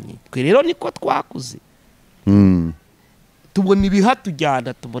bidafatanye twe rero niko twakuze tubona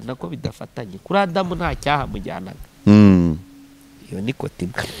ibihatujyana tubona ko bidafatanye kuri Adamu nta cyahamujyanaga iyo niko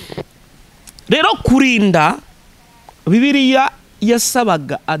timwe rero kurinda Bibiliya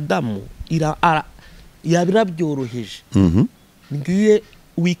yasabaga Adamu yarabyoroheje ngiye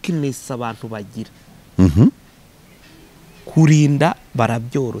weakness abantu bagira kurinda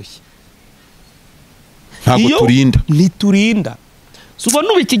barabyoroshye ntabwo turinda ntiturinda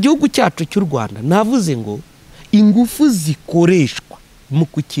subona iki gihugu cyacu cy'u Rwanda navuze ngo ingufu zikoreshwa mu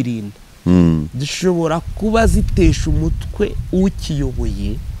kukirinda zishobora kuba zitesha umutwe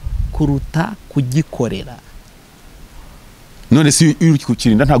ukiyoboye kuruta kugikorera none si uri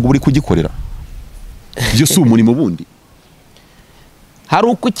kukirinda ntabwo uri kugikorera byo si umurimo bundi hari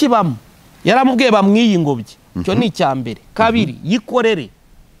ukukibamo yaramubwiye bamwiye ingobyi cyo ni icyambere kabiri yikorere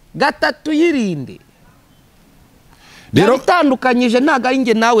gatatu yirinde rero itandukanyije ntago ari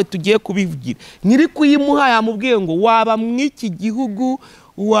nge nawe tugiye kubivugira nyiri kuyimuha yamubwiye ngo waba mw'iki gihugu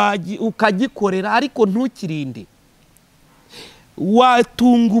ukagikorera ariko ntukirinde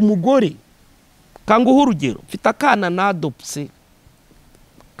watunga umugore kanguha urugero mfite akana nadopse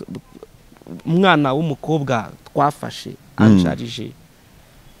umwana w'umukobwa twafashe ansharije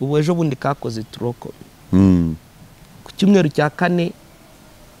ubu ejo bundi kakoze turoko ku cyumweru cya kane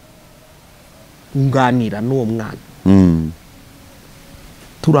nganira n'uwo mwana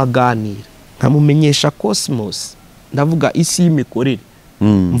turaganira nkamumenyesha cosmos ndavuga isi y'imikorere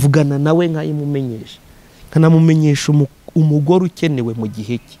mvugana nawe nkayimumenyesha nkanamumenyesha umugore ukenewe mu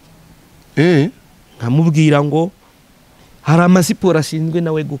gihe cye nkamubwira ngo hari amasiporo ashinzwe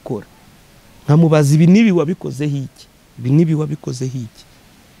nawe gukora nkamubaza ibi nibi wabikozeho iki ibi nibi wabikozeho iki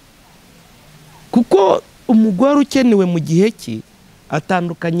kuko umugore ukenewe mu gihe cye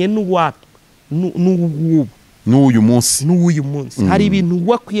atandukanye n'uyu munsi hari ibintu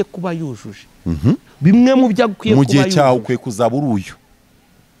wakwiye kuba yujuje bimwe mu byo akwiye kuba yujuje mu gihe cyawe ukwiye kuzaba uruyu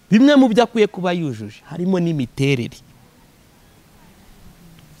bimwe mu byo akwiye kuba yujuje harimo n'imiterere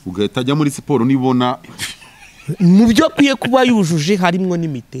ugahita ajya muri siporo nibona mu byo akwiye kuba yujuje harimo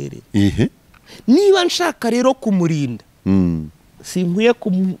n'imiterere niba nshaka rero kumurinda sinkwiye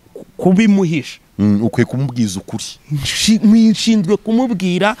kubimuhisha ukwiye kumubwiza ukuri nshinzwe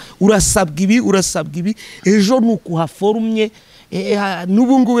kumubwira urasabwa ibi ejo nukuhaforumye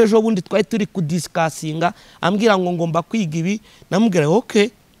n'ubu ngubu ejo bundi twari turi kudisikasinga ambwira ngo ngomba kwiga ibi namubwira okay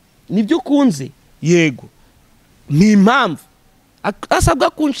nibyo ukunze yego ni impamvu asabwa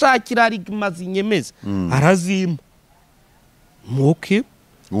kunshakira rimaze inyemeza arazima okay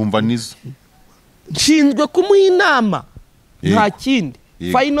wumva nizo nshinzwe kumuha inama nta kindi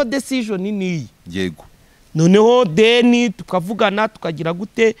final decision niyi yego noneho deni tukavugana tukagira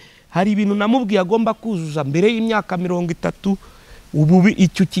gute hari ibintu namubwiye agomba kuzuza mbere y'imyaka 30 ubu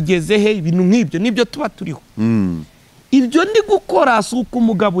icyo kigeze he ibintu nk'ibyo nibyo tuba turiho ibyo ndi gukora si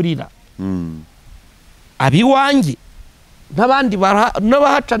ukumugaburira abiwanjye n'abandi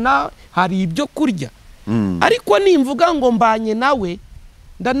n'abahacana hari ibyo kurya ariko nimvuga ngo mbanye nawe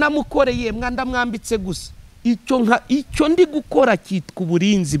ndanamukoreye ndamwambitse gusa icyo ndi gukora cyitwa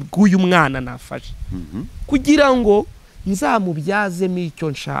uburinzi bw'uyu mwana nafashe kugira ngo nzamubyazemo icyo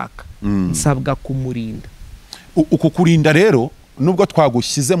nshaka nsabwa kumurinda uko kurinda rero nubwo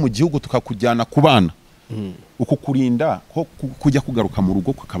twagushyize mu gihugu tukakujyana ku bana uko kurinda ko kujya kugaruka mu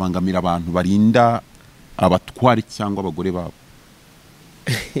rugo kukabangamira abantu barinda abatwari cyangwa abagore babo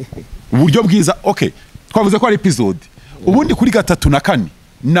uburyo bwiza okay twavuze ko ari episode ubundi kuri 3 na 4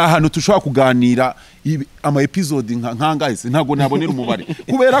 na hano tushobora kuganira ama episode nkangahise ntago nabonera umubare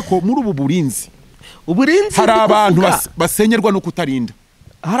kubera ko muri ubu burinzi hari abantu basenyerwa no kutarinda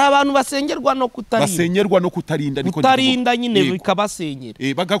hari abantu basengerwa no kutarinda niko kutarinda nyine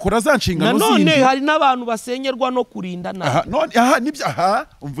bikabasenyera bagakora za nshingano zindi none hari n'abantu basenyerwa no kurinda nabi none nibyo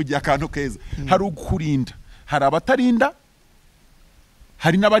umvugiye akantu keza hari ukurinda hari abatarinda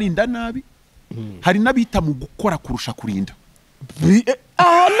hari n'abarinda nabi hari n'abita mu gukora kurusha kurinda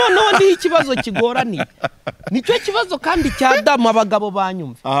noneho ikibazo kigoraniye nicyo kibazo kandi cya damu abagabo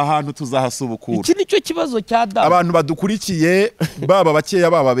banyumva aha hantu tuzahasubukura iki nicyo kibazo cya damu abantu badukurikiye baba bakeya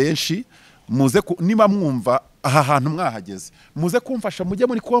baba benshi muze niba mwumva aha hantu mwahageze muze kumfasha mujye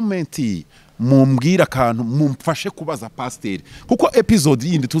muri comment mumbwira akantu mumfashe kubaza pasiteri kuko episode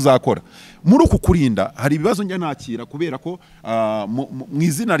yindi tuzakora muri uku kurinda hari ibibazo njya nakira kubera ko mu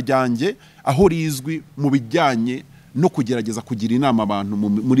izina ryanjye aho rizwi mu bijyanye no kugerageza kugira inama abantu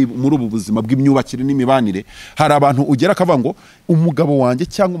muri ubu buzima bw'imyubakire n'imibanire hari abantu ugera akavuga ngo umugabo wanjye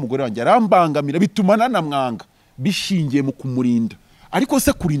cyangwa umugore wanjye arambangamira bituma nanamwanga bishingiye mu kumurinda ariko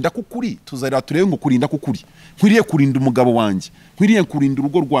se kurinda kukuri tuzarira turebe ngo kurinda kukuri nkwiriye kurinda umugabo wanjye nkwiriye kurinda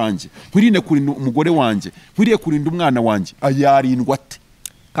urugo rwanjye nkwiriye kurinda umugore wanjye nkwiriye kurinda umwana wanjye ayarindwa ate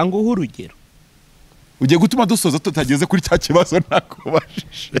kanguha urugero ugiye gutuma dusoza tutageze kuri cya kibazo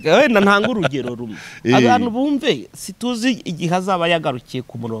nakubashije wenda ntanga urugero rumwe abantu bumve situzi igihe azaba yagarukiye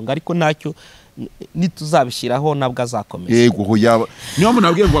ku murongo ariko ntacyo nituzabishiraho nabwo azakomeza yego yaba niyo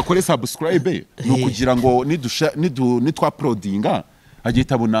munabwiye ngo akore subscribe no kugira ngo nitwa uploadinga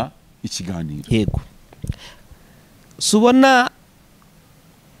agita abona ikiganiro yego subona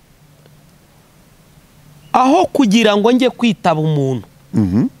aho kugira ngo nge kwitaba umuntu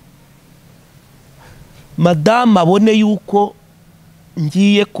madame abone yuko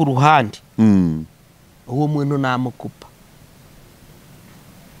ngiye ku ruhande uwo muntu namukupa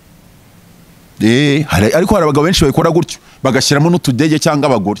ariko hari abagabo benshi bakora gutyo bagashyiramo n'utudege cyangwa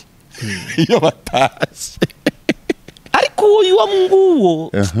abagore iyo batashye ariko uwo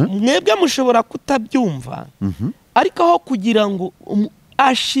nguwo mwebwe mushobora kutabyumva ariko aho kugira ngo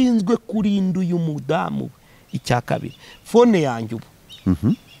ashinzwe kurinda uyu mudamu icya kabiri fone yanjye ubu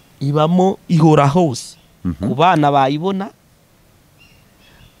ibamo ihora hose ku bana bayibona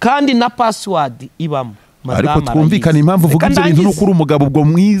kandi na password ibamo. Ariko twumvikana impamvu uvuga ibyo bintu nuko uri umugabo ubwo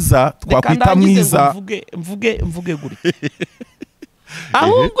mwiza twakwita mwiza mvuge guri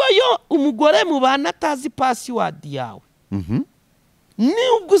ahubwo yo umugore mu bana atazi password yawe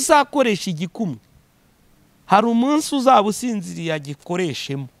nubwo uzakoresha igikumwe hari umunsi uzaba usinziriye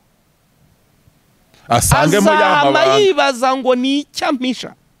agikoreshemo asangemo azama yibaza ngo ni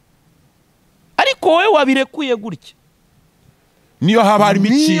icyampisha ariko wowe wabirekuye gutya niyo haba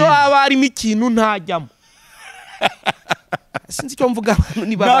harimo ikintu ntajyamo. Sinzi icyo mvuga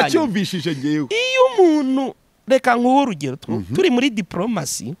niba banye nacyumvishije ngewe iyo umuntu reka nk'uwo urugero turi muri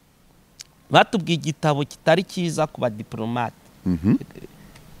diplomasi batubwiye igitabo kitari cyiza ku badiplomate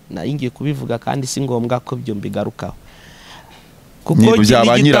ngiye kubivuga kandi si ngombwa ko byo mbigarukaho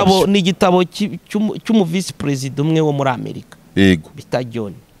kuko ni igitabo cy'umuvisi perezida umwe wo muri Amerika bita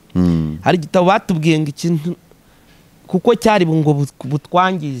John. Hari igitabo batubwiye ngo ikintu kuko cyari ngo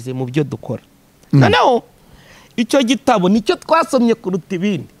butwangize mu byo dukora noneho icyo gitabo nicyo twasomye kuruta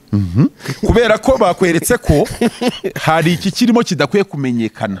ibindi kubera ko bakweretse ko hari iki kirimo kidakwiye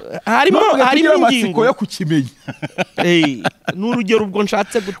kumenyekana harimo ingingo yo kukimenya n'urugero ubwo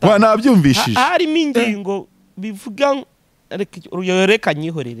nshatse gutanga nabyumvishije harimo ingingo bivuga reka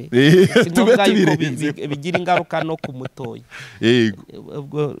nyihorere bigira ingaruka no ku mutoya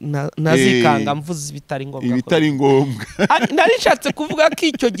ubwo nazikanga mvuze ibitari ngombwa narishatse kuvuga ko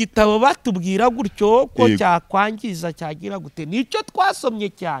icyo gitabo batubwira gutyo ko cyakwangiza cyagira gute nicyo twasomye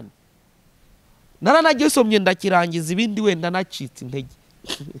cyane naranagisomye ndakirangiza ibindi wenda nacitse intege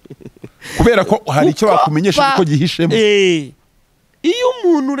kubera ko hari icyo bakumenyesha ko gihishemo. Iyo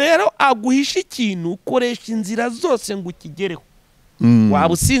umuntu rero aguhisha ikintu ukoresha inzira zose ngo ukigereho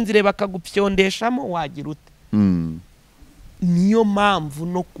waba usinzire bakagupyondeshamo wagira ute. Niyo mpamvu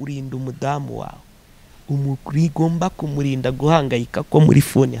no kurinda umudamu wawe umugore igomba kumurinda guhangayika ko muri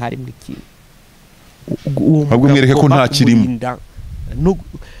fone harimo ikintu ahubwo mwereke ko nta kirimo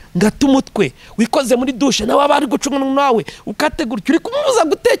ngata umutwe wikoze muri dushe nawe abari gucungana nawe ukategura uri kumubuza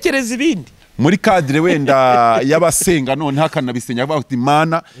gutekereza ibindi muri kadire wenda y'abasenga none hakanabisenya bavuga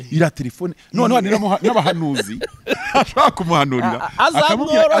Imana ira telefone none hari n'abahanuzi ashaka kumuhanurira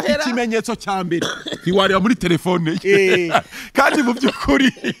akamubwira ati ikimenyetso cya mbere ntiwareba muri telefone kandi mu by'ukuri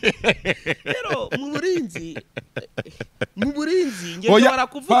rero mu burinzi ngeze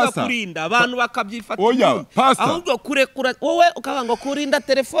barakuvuga kurinda abantu bakabyifatira ahubwo kurekura wowe ukavuga ngo kurinda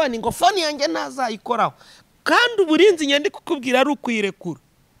telefone ngo phone yanjye ntazayikoraho kandi uburinzi nyende kukubwira ari ukwirekura.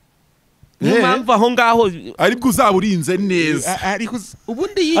 Niyo mpamvu aho ngaho aribwo uzaba urinze neza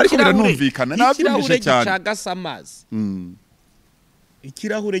ubundi yikirahure gicagasa amazi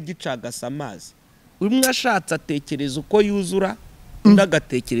ikirahure gicagasa amazi umwe ashatse atekereza uko yuzura undi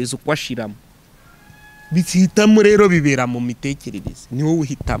agatekereza uko ashiramo bihitamo rero bibera mu mitekerereze ni wowe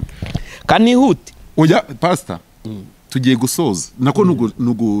uhitamo kanihute. Oya pastor tugiye gusoza nako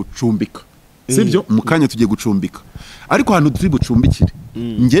nugucumbika sibyo mu kanya tugiye gucumbika ariko hano turi bucumbikire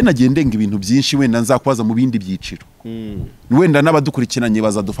nge nagendenga ibintu byinshi wenda nzakwaza mu bindi byiciro wenda n'abadukurikiranye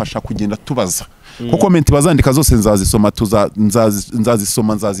bazadufasha kugenda tubaza ko comment bazandika zose nzazisoma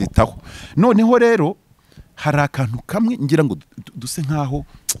nzazisoma nzazitaho. Noneho rero hari akantu kamwe ngira ngo duse nkaho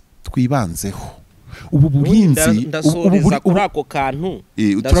twibanzeho ubu burinzi kuri ako kantu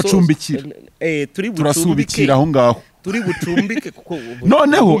turacumbikira turasubikira aho ngaho turi bucumbike kuko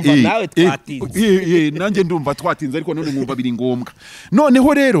noneho nanjye ndumva twatinze ariko none mwumva biri ngombwa.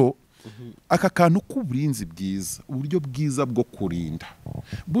 Noneho rero aka kantu k'uburinzi bwiza uburyo bwiza bwo kurinda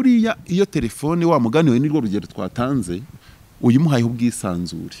buriya iyo telefone wa muganiwe nirwo rugero twatanze uyimuhayeho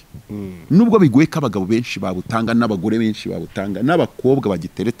ubwisanzure nubwo bigoye ko abagabo benshi babutanga n'abagore benshi babutanga n'abakobwa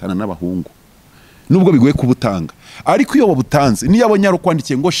bagiteretana n'abahungu nubwo bigoye kubutanga ariko iyo wabutanze niyo abonye ari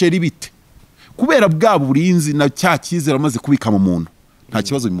kwandikiye ngo sheri bite kubera bwa burinzi na cya cyizera amaze kubika mu muntu nta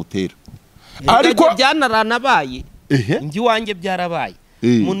kibazo bimutera. Ariko byanaranabaye ngi wanjye byarabaye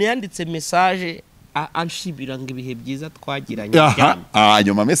umuntu yanditse message anshibira ngo ibihe byiza twagiranye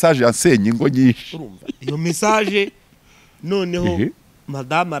nyuma message yansenye ingo nyinshi iyo message noneho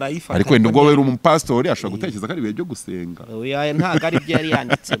madame arayifata ariko wenda ubwo wera umupastori ashobora gutekereza ko ari ibihe byo gusenga. Oya ntago ari byo yari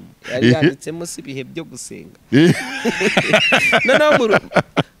yanditsemo si ibihe byo gusenga noneho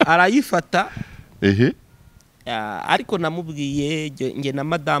arayifata ariko namubwiye nge na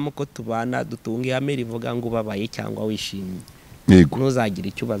madame ko tubana dutunga ihame rivuga ngo ubabaye cyangwa wishimye ntuzagire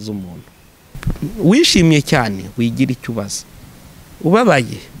icyo ubaza umuntu wishimye cyane wigira icyo ubaza,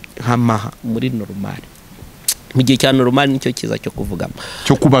 ubabaye hamaha muri normal. Mu gihe cya normal nicyo kiza cyo kuvugamo,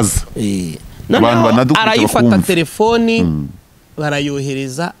 cyo kubaza. Abantu banadukuje arayifata telefoni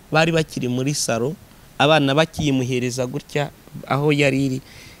barayohereza, bari bakiri muri salo, abana bakiyimuhereza gutya aho yari iri,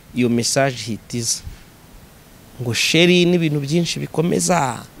 iyo message hitiza ngo sheri n'ibintu byinshi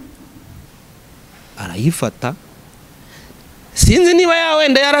bikomeza. Arayifata, sinzi niba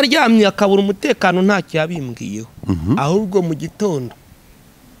wenda yararyamye akabura umutekano ntacyo yabimbwiyeho, ahubwo mu gitondo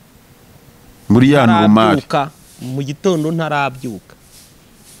muri ya normal, mu gitondo ntarabyuka,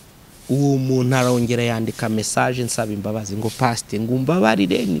 uwo muntu arongera yandika message nsaba imbabazi ngo pastor ngo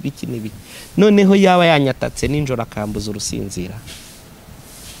umbabarire n'ibiki n'ibiki. Noneho yaba yanyatatse ninjoro akambuza urusinzira,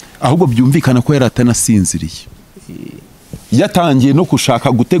 ahubwo byumvikana ko yaratanasinziriye. Yatangiye no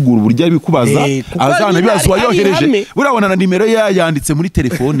kushaka gutegura uburyo abikubaza, azana bibazo wayohereje, urabona na nimero yanditse muri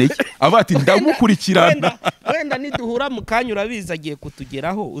telefone ye, abati ndagukurikirana. Wenda niduhura mu kanya urabiza agiye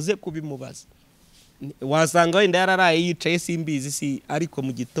kutugeraho uze kubimubaza, wasanga wenda yararaye yicaye simbizi si, ariko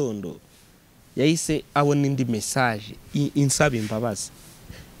mu gitondo yahise abona indi message insaba imbabazi.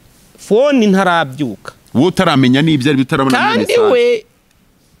 Phone ntarabyuka, wowe utaramenya n'ibyo ari bitarabona message, kandi we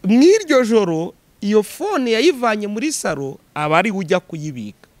mwiryo joro iyo phone yayivanye muri salo abari ujya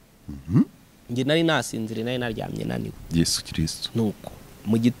kuyibika. Nge nari nasinzire, nari naryamye naniwe. Yesu Kristo. Nuko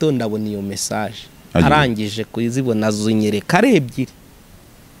mu gitondo abona iyo message, arangije kuzibona zunyereka ari ebyiri,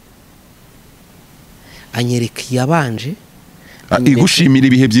 anyereka yabanje igushimira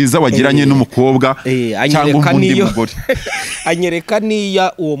ibihe byiza wagiranye n'umukobwa cyangwa undi mugore, anyereka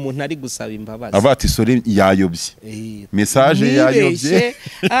niya uwo muntu ari gusaba imbabazi, abati sore yayobye message yayobye,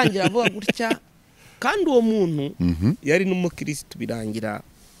 angira avuga gutya. Kandi uwo muntu yari n'umukristo, birangira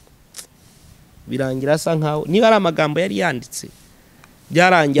asa nkaho niba ari amagambo yari yanditse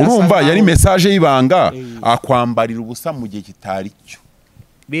byarangiye asa nkaho yari message y'ibanga, akwambarira ubusa mu gihe kitari cyo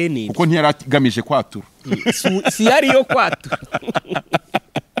bene, kuko ntiyaragamije kwatura. Si yari yo kwatura.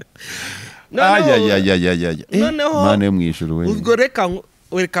 Noneho Mana yo mwijuru we, ubwo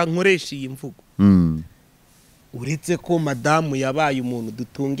reka nkoresha iyi mvugo. Uretse ko madamu yabaye umuntu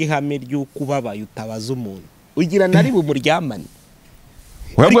dutunga ihame ry'uko ubabaye utabaza umuntu ugira nari bumuryamane,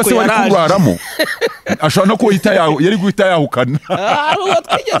 wabwo se wari kuraramo ashobora no kuhita yari guhita yahukana. Uwo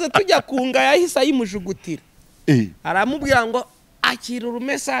twigeze tujya kunga yahise ayimujugutira, aramubwira ngo akira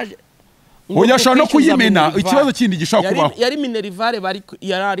urumessage, ngo yashaka no kuyimena. Ikibazo kindi gishaka kubaho, yari minerivare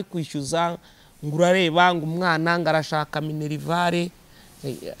yari ari kwishyuza, ngo urareba ngo umwana ngarashaka minerivare,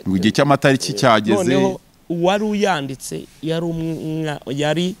 ngo igihe cy'amatariki cyageze. Noneho uwari uyanditse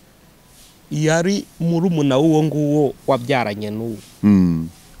yari murumuna w'uwo nguwo wabyaranye n'uwo.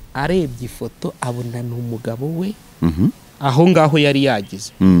 Arebye ifoto abona ni umugabo we, aho ngaho yari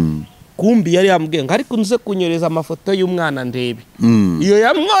yagize. Kumbi yari yamubwiye ngo ariko nze kunyereza amafoto y'umwana ndebe. Iyo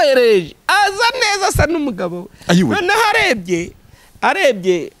yamwohereje aza neza asa n'umugabo we. Noneho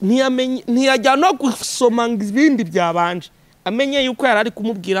arebye ntiyajya no gusoma ibindi byabanje, amenye yuko yari ari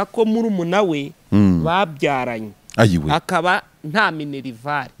kumubwira ko murumuna we babyaranye, akaba nta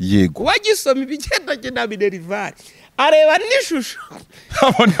minerivare. Yego, wagisoma ibigendanye na minerivare areba n'ishusho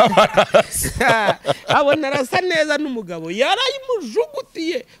abona arasa neza n'umugabo,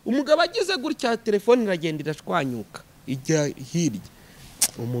 yarayimujugutiye. Umugabo agize gutya telefone iragenda irashwanyuka ijya hirya,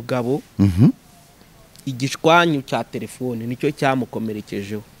 umugabo igishwanyu cya telefone nicyo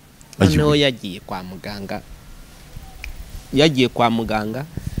cyamukomerekejeho. Noneho yagiye kwa muganga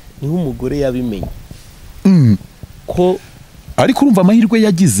niho umugore yabimenye ko, ariko urumva amahirwe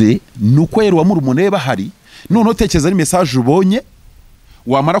yagize nuko yari wamurumune bahari. Noneho tekeza ari message ubonye,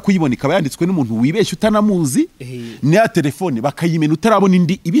 wamara kuyibona ikaba yanditswe n'umuntu wibeshye utanamuzi, niya telefone bakayimena utarabona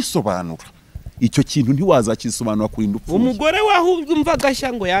indi ibisobanura. Icyo kintu ntiwazakisobanura kurinda upfuye. Umugore wahumva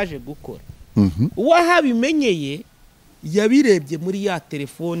gashya ngo yaje gukora, uwahabimenyeye yabirebye muri ya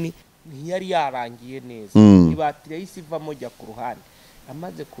telefone, ntiyari yarangiye neza, ibatire yisivamo jya ku ruhande.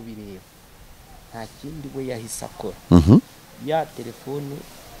 Amaze kubireba nta kindi we yahise akora, ya telefone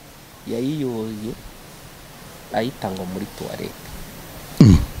yayiyoye ayitanga muri toilette.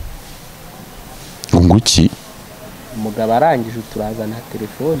 Nguki umugabo arangije turazana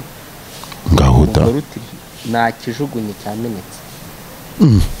telefone ngahuta, nta kijugunye cyamenetse,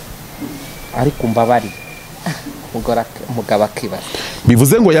 ariko mbabari umugabo akibaza.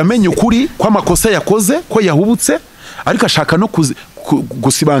 Bivuze ngo yamenye ukuri kw'amakosa yakoze, ko yahubutse, ariko ashaka no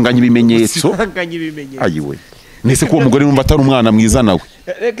gusibanganya ibimenyetso. Ayiwe, nese ko uwo mugore numva atari umwana mwiza nawe.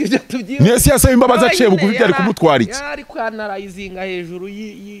 Reka ibyo tubyibona. Nese yasaba imbabazi aciye bugufi byari kumutwara iki? Yari kwanarayizinga hejuru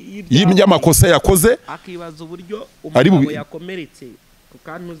y'amakosa yakoze, akibaza uburyo umugabo yakomeretse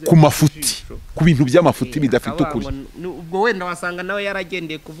ku mafuti, ku bintu by'amafuti bidafite ukuri. Ubwo wenda wasanga nawe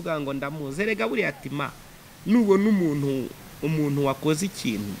yaragendeye kuvuga ngo ndamuzi. Erega buriya Tima nubona umuntu wakoze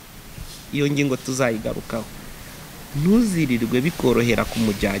ikintu, iyo ngingo tuzayigarukaho, ntuzirirwe bikorohera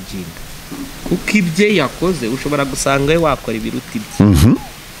kumujyaginga, kuko ibye yakoze ushobora gusanga we wakora ibiruta ibye.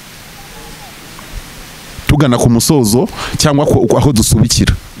 Tugana ku musozo cyangwa aho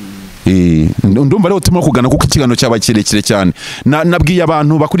dusubikira. Ndumva rero turimo kugana kuko ikiganiro cyaba kirekire cyane. Nabwiye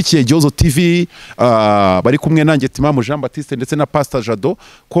abantu bakurikiye Igihozo TV bari kumwe nanjye Timamu Jean Baptiste ndetse na Pasteur Jado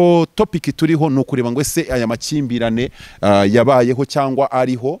ko topic turiho no kureba ngo ese aya makimbirane yabayeho cyangwa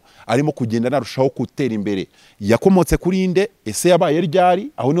arimo kugenda narushaho gutera imbere yakomotse kuri inde, ese yabaye ryari,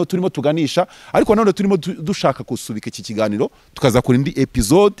 aho niho turimo tuganisha. Ariko none turimo dushaka kusubika iki kiganiro tukaza kuri indi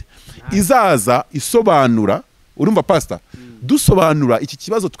episode izaza isobanura, urumva Pastor, dusobanura iki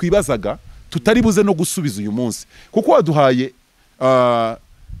kibazo twibazaga tutari buze no gusubiza uyu munsi, kuko waduhaye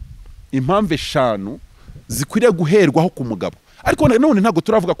impamvu 5 zikwiriye guherwaho ku mugabo. Ariko none ntago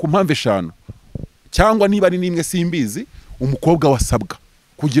turavuga ku mpamvu 5 cyangwa niba ari nimwe simbizi umukobwa wasabwa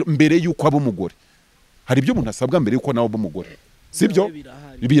kugira mbere yuko aba umugore. Hari ibyo umuntu asabwa mbere yuko nawe aba umugore, sibyo?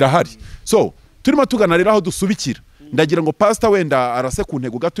 Birahari. So turimo tugana rero aho dusubikira. Ndagira ngo Pastor wenda arase ku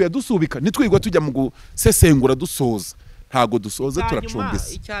ntego gato yadusubika, nitwigwa tujya mu gusesengura dusoza. Ntago dusoze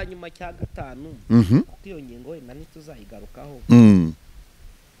turacumbise. Icyanyuma cya 5 kuko iyo ngingo wenda ntituzayigarukaho.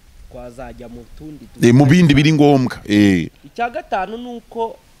 Twazajya mu tundi mu bindi biri ngombwa. Icya 5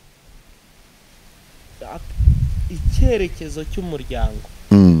 nuko icyerekezo cy'umuryango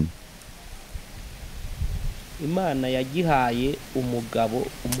Imana yagihaye umugabo,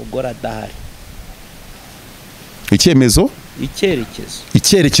 umugore adahari.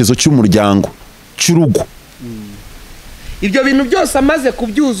 Icyerekezo cy'umuryango cy'urugo. Ibyo bintu byose amaze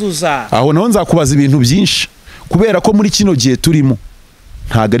kubyuzuza, aho naho nzakubaza ibintu byinshi, kubera ko muri kino gihe turimo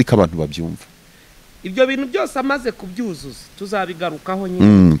ntago ari abantu babyumva. Ibyo bintu byose amaze kubyuzuza tuzabigarukaho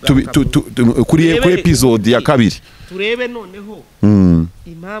nyine kuri episode ya 2. Turebe noneho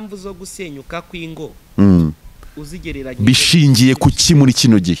impamvu zo gusenyuka kw'ingo uzigereranya bishingiye ku ki muri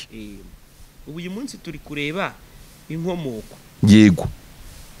kino gihe. Uyu munsi turi kureba inkomoko. Yego.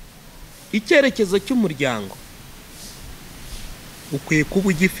 Icyerekezo cy'umuryango ukwiye kuba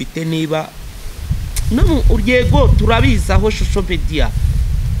ugifite, niba no urwego turabizaho social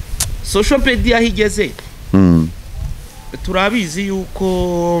media higeze. Turabizi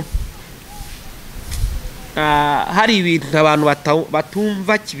yuko hari ibintu abantu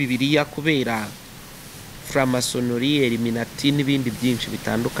batumva kibibiriya kubera framasonnerie, eliminati n'ibindi byinshi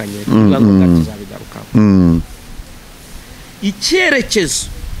bitandukanye tuvuga tuzabigarukaho. Icyerekezo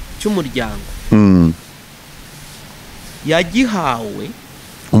cy'umuryango yagihawe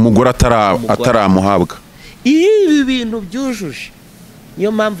umugore ataramuhabwa. Ibi bintu byujuje,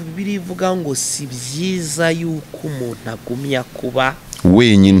 niyo mpamvu Bibiliya ivuga ngo si byiza yuko umuntu agumya kuba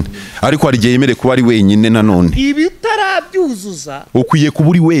wenyine, ariko hari igihe yemere kuba ari wenyine. Nanone ibitarabyuzuza ukwiye kuba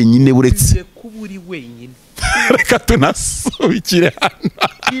uri wenyine, buretse kuba uri wenyine. Reka tunasubikire hano.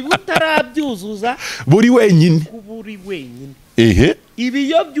 Ibitarabyuzuza buri wenyine, kuba uri wenyine. Ibi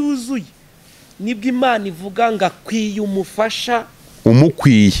iyo byuzuye nibwo Imana ivuga ngo akwiye umufasha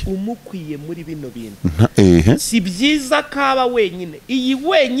umukwiye muri bino bintu. Si byiza kaba wenyine. Iyi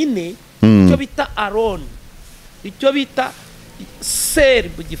wenyine icyo bita alone, icyo bita seul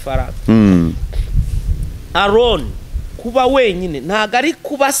mu Gifaransa. Alone, kuba wenyine, ntago ari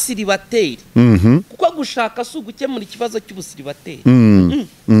kuba silibateri. Kuko gushaka si ugukemura ikibazo cy'ubusilibateri.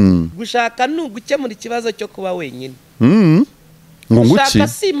 Gushaka ni ugukemura ikibazo cyo kuba wenyine. Gushaka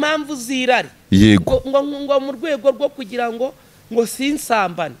si impamvu zirari. Yego. Ngo mu rwego rwo kugira ngo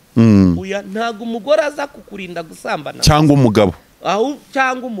sinsambane. Uya ntago umugore aza kukurinda gusambana cyangwa umugabo.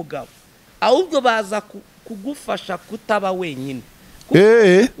 Ahubwo baza kugufasha kutaba wenyine.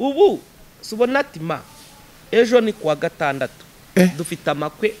 Ubu subona Tima, ejo ni kuwa 6 dufite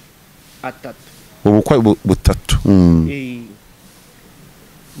amakwe 3. Ubukwe 3.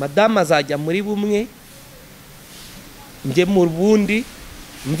 Madama azajya muri bumwe, nje mu bundi,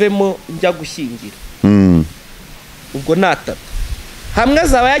 mvemo njya gushyingira. Ubwo na 3. Hamwe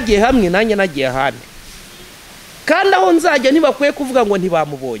azaba yagiye hamwe, nanjye nagiye ahandi. Kandi aho nzajya ntibakwiye kuvuga ngo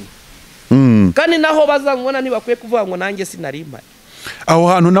ntibamubonye. Kandi naho bazangona ntibakwiye kuvuga ngo nanjye sinari impari. Aho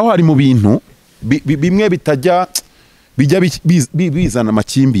hantu naho hari mu bintu bimwe bijya bizana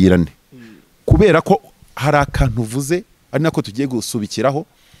amakimbirane, kubera ko hari akantu uvuze ari nako tugiye gusubikiraho.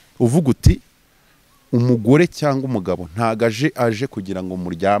 Uvuga uti umugore cyangwa umugabo ntago aje kugira ngo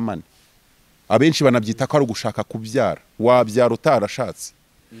muryamane. Abenshi banabyita ko ari ugushaka kubyara, wabyara utarashatse.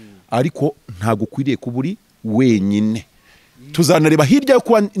 Ariko ntago ukwiriye kuba uri wenyine. tuzanareba hirya yo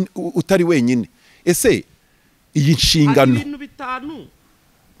kuba utari wenyine. Ese iyi nshingano ibintu bitanu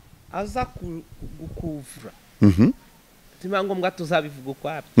aza gukuvura tima ngombwa tuzabivuga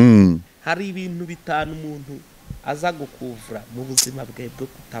kwabyo. Hari ibintu bitanu umuntu aza gukuvura mu buzima bwe bwo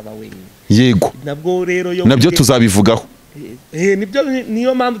kutaba wenyine. Yego, nabwo rero nabyo tuzabivugaho. Nibyo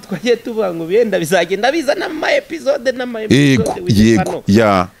niyo mpamvu twagiye tuvuga ngo benda bizagenda biza n'ama episode Yego,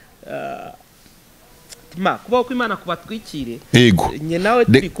 ya Tima kuba ko Imana kubatwikire. Yego, nye nawe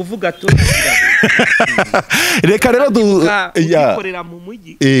turi kuvuga tu reka rero dukorera mu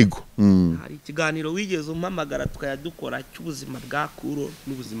mujyi. Yego, hari ikiganiro wigeze umpamagara tukayadukora cy'ubuzima bwa kuro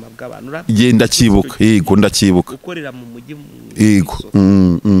n'ubuzima bw'abantu. Genda cyibuka. Yego, ndacyibuka. Ukorera mu mujyi. Yego,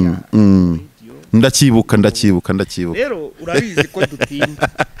 ndacyibuka. Rero urabizi ko dutinda.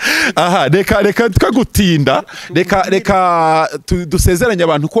 Aha, reka twagutinda. Reka dusezeranye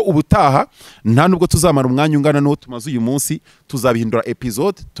abantu ko ubutaha nta nubwo tuzamara umwanya ungana n'uwo tumaze uyu munsi, tuzabihindura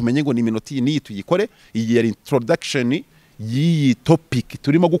episode tumenye ngo ni iminota iyi tuyikore. Iyi yari introduction y'iyi topic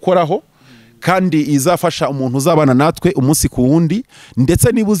turimo gukoraho, kandi izafasha umuntu uzabana natwe umunsi ku wundi.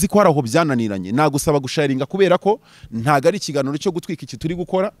 Ndetse niba uzi ko hari aho byananiranye, nagusaba gusharinga, kubera ko ntago ari ikiganiro cyo gutwika iki turi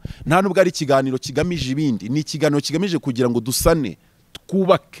gukora, nta nubwo ari ikiganiro kigamije ibindi. Ni ikiganiro kigamije kugira ngo dusane,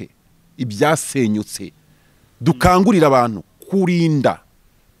 twubake ibyasenyutse, dukangurira abantu kurinda.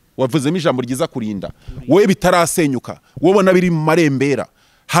 Wavuzemo ijambo ryiza, kurinda. Wowe bitarasenyuka, wowe ubona biri mu marembera,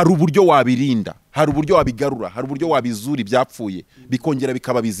 hari uburyo wabirinda, hari uburyo wabigarura, hari uburyo wabizura ibyapfuye bikongera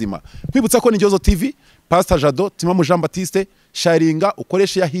bikaba bizima. Kwibutsa ko ni Igihozo TV, Pasteur Jado, Timamu Jean Baptiste. Sharinga,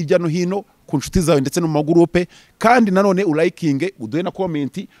 ukoreshe ya hirya no hino ku nshuti zawe ndetse no mu magurupe, kandi nanone ulayikinge, uduhe na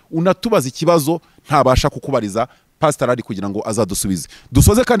komenti, unatubaza ikibazo ntabasha kukubariza Pastor ari kugira ngo azadusubize.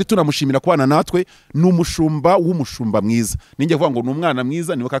 Dusoze kandi tunamushimira kubana natwe. Ni umushumba w'umushumba mwiza. Ninjye kuvuga ngo ni umwana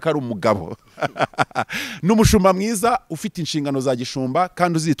mwiza, nibuka ko ari umugabo. Ni umushumba mwiza ufite inshingano za gishumba,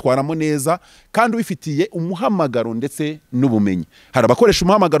 kandi uzitwaramo neza, kandi ubifitiye umuhamagaro ndetse n'ubumenyi. Hari abakoresha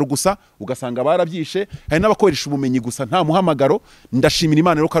umuhamagaro gusa ugasanga barabyishe, hari n'abakoresha ubumenyi gusa nta muhamagaro. Ndashimira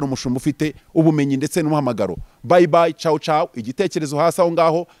Imana rero ko ari umushumba ufite ubumenyi ndetse n'umuhamagaro. Bye bye, ciao ciao. Igitekerezo hasi aho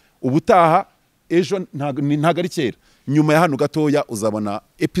ngaho. Ubutaha ejo ntago ari kera, nyuma ya hano gatoya uzabona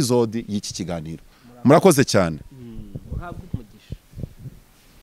episode y'iki kiganiro. Murakoze cyane.